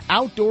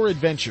 Outdoor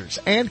Adventures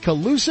and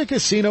Colusa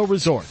Casino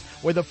Resort,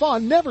 where the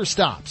fun never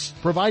stops,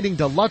 providing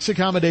deluxe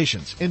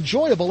accommodations,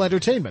 enjoyable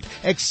entertainment,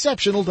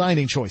 exceptional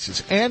dining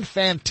choices, and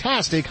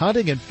fantastic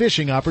hunting and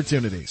fishing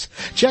opportunities.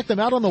 Check them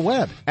out on the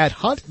web at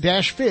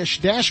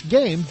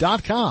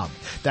hunt-fish-game.com.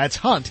 That's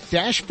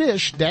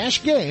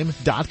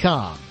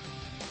hunt-fish-game.com.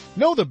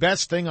 Know the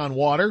best thing on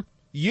water?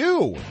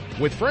 You!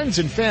 With friends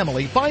and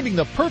family, finding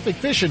the perfect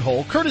fishing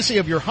hole courtesy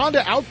of your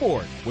Honda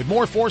Outboard. With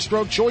more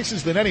 4-stroke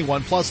choices than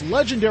anyone, plus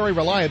legendary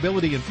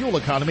reliability and fuel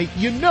economy,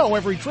 you know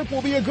every trip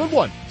will be a good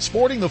one.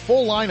 Sporting the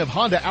full line of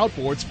Honda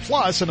Outboards,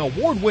 plus an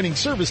award-winning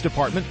service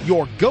department,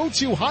 your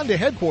go-to Honda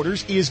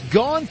headquarters is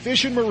Gone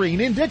Fishin'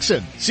 Marine in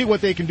Dixon. See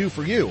what they can do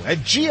for you at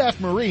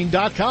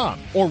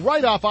gfmarine.com or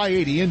right off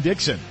I-80 in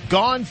Dixon.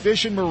 Gone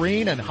Fishin'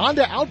 Marine and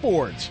Honda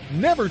Outboards.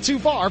 Never too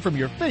far from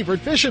your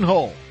favorite fishing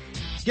hole.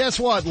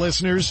 Guess what,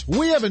 listeners?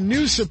 We have a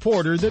new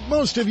supporter that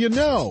most of you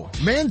know.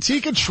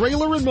 Manteca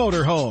Trailer and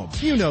Motorhome.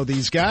 You know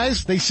these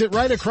guys. They sit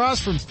right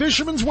across from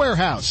Fisherman's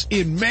Warehouse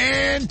in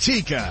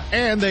Manteca.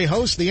 And they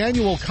host the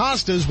annual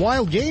Costa's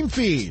Wild Game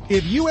Feed.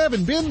 If you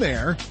haven't been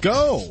there,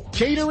 go.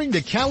 Catering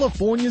to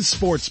California's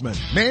sportsmen.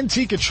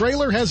 Manteca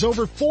Trailer has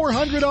over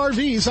 400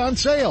 RVs on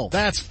sale.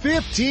 That's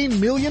 $15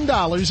 million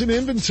in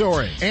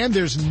inventory. And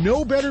there's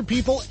no better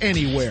people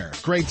anywhere.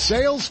 Great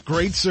sales,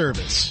 great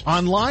service.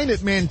 Online at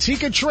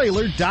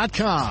MantecaTrailer.com.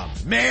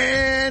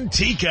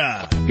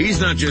 Manteca. He's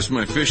not just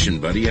my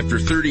fishing buddy. After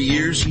 30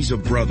 years, he's a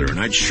brother,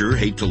 and I'd sure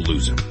hate to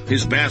lose him.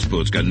 His bass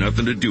boat's got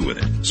nothing to do with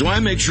it. So I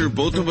make sure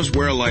both of us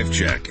wear a life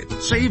jacket.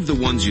 Save the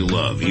ones you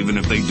love, even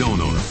if they don't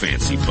own a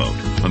fancy boat.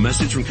 A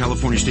message from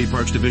California State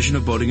Parks Division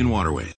of Boating and Waterways.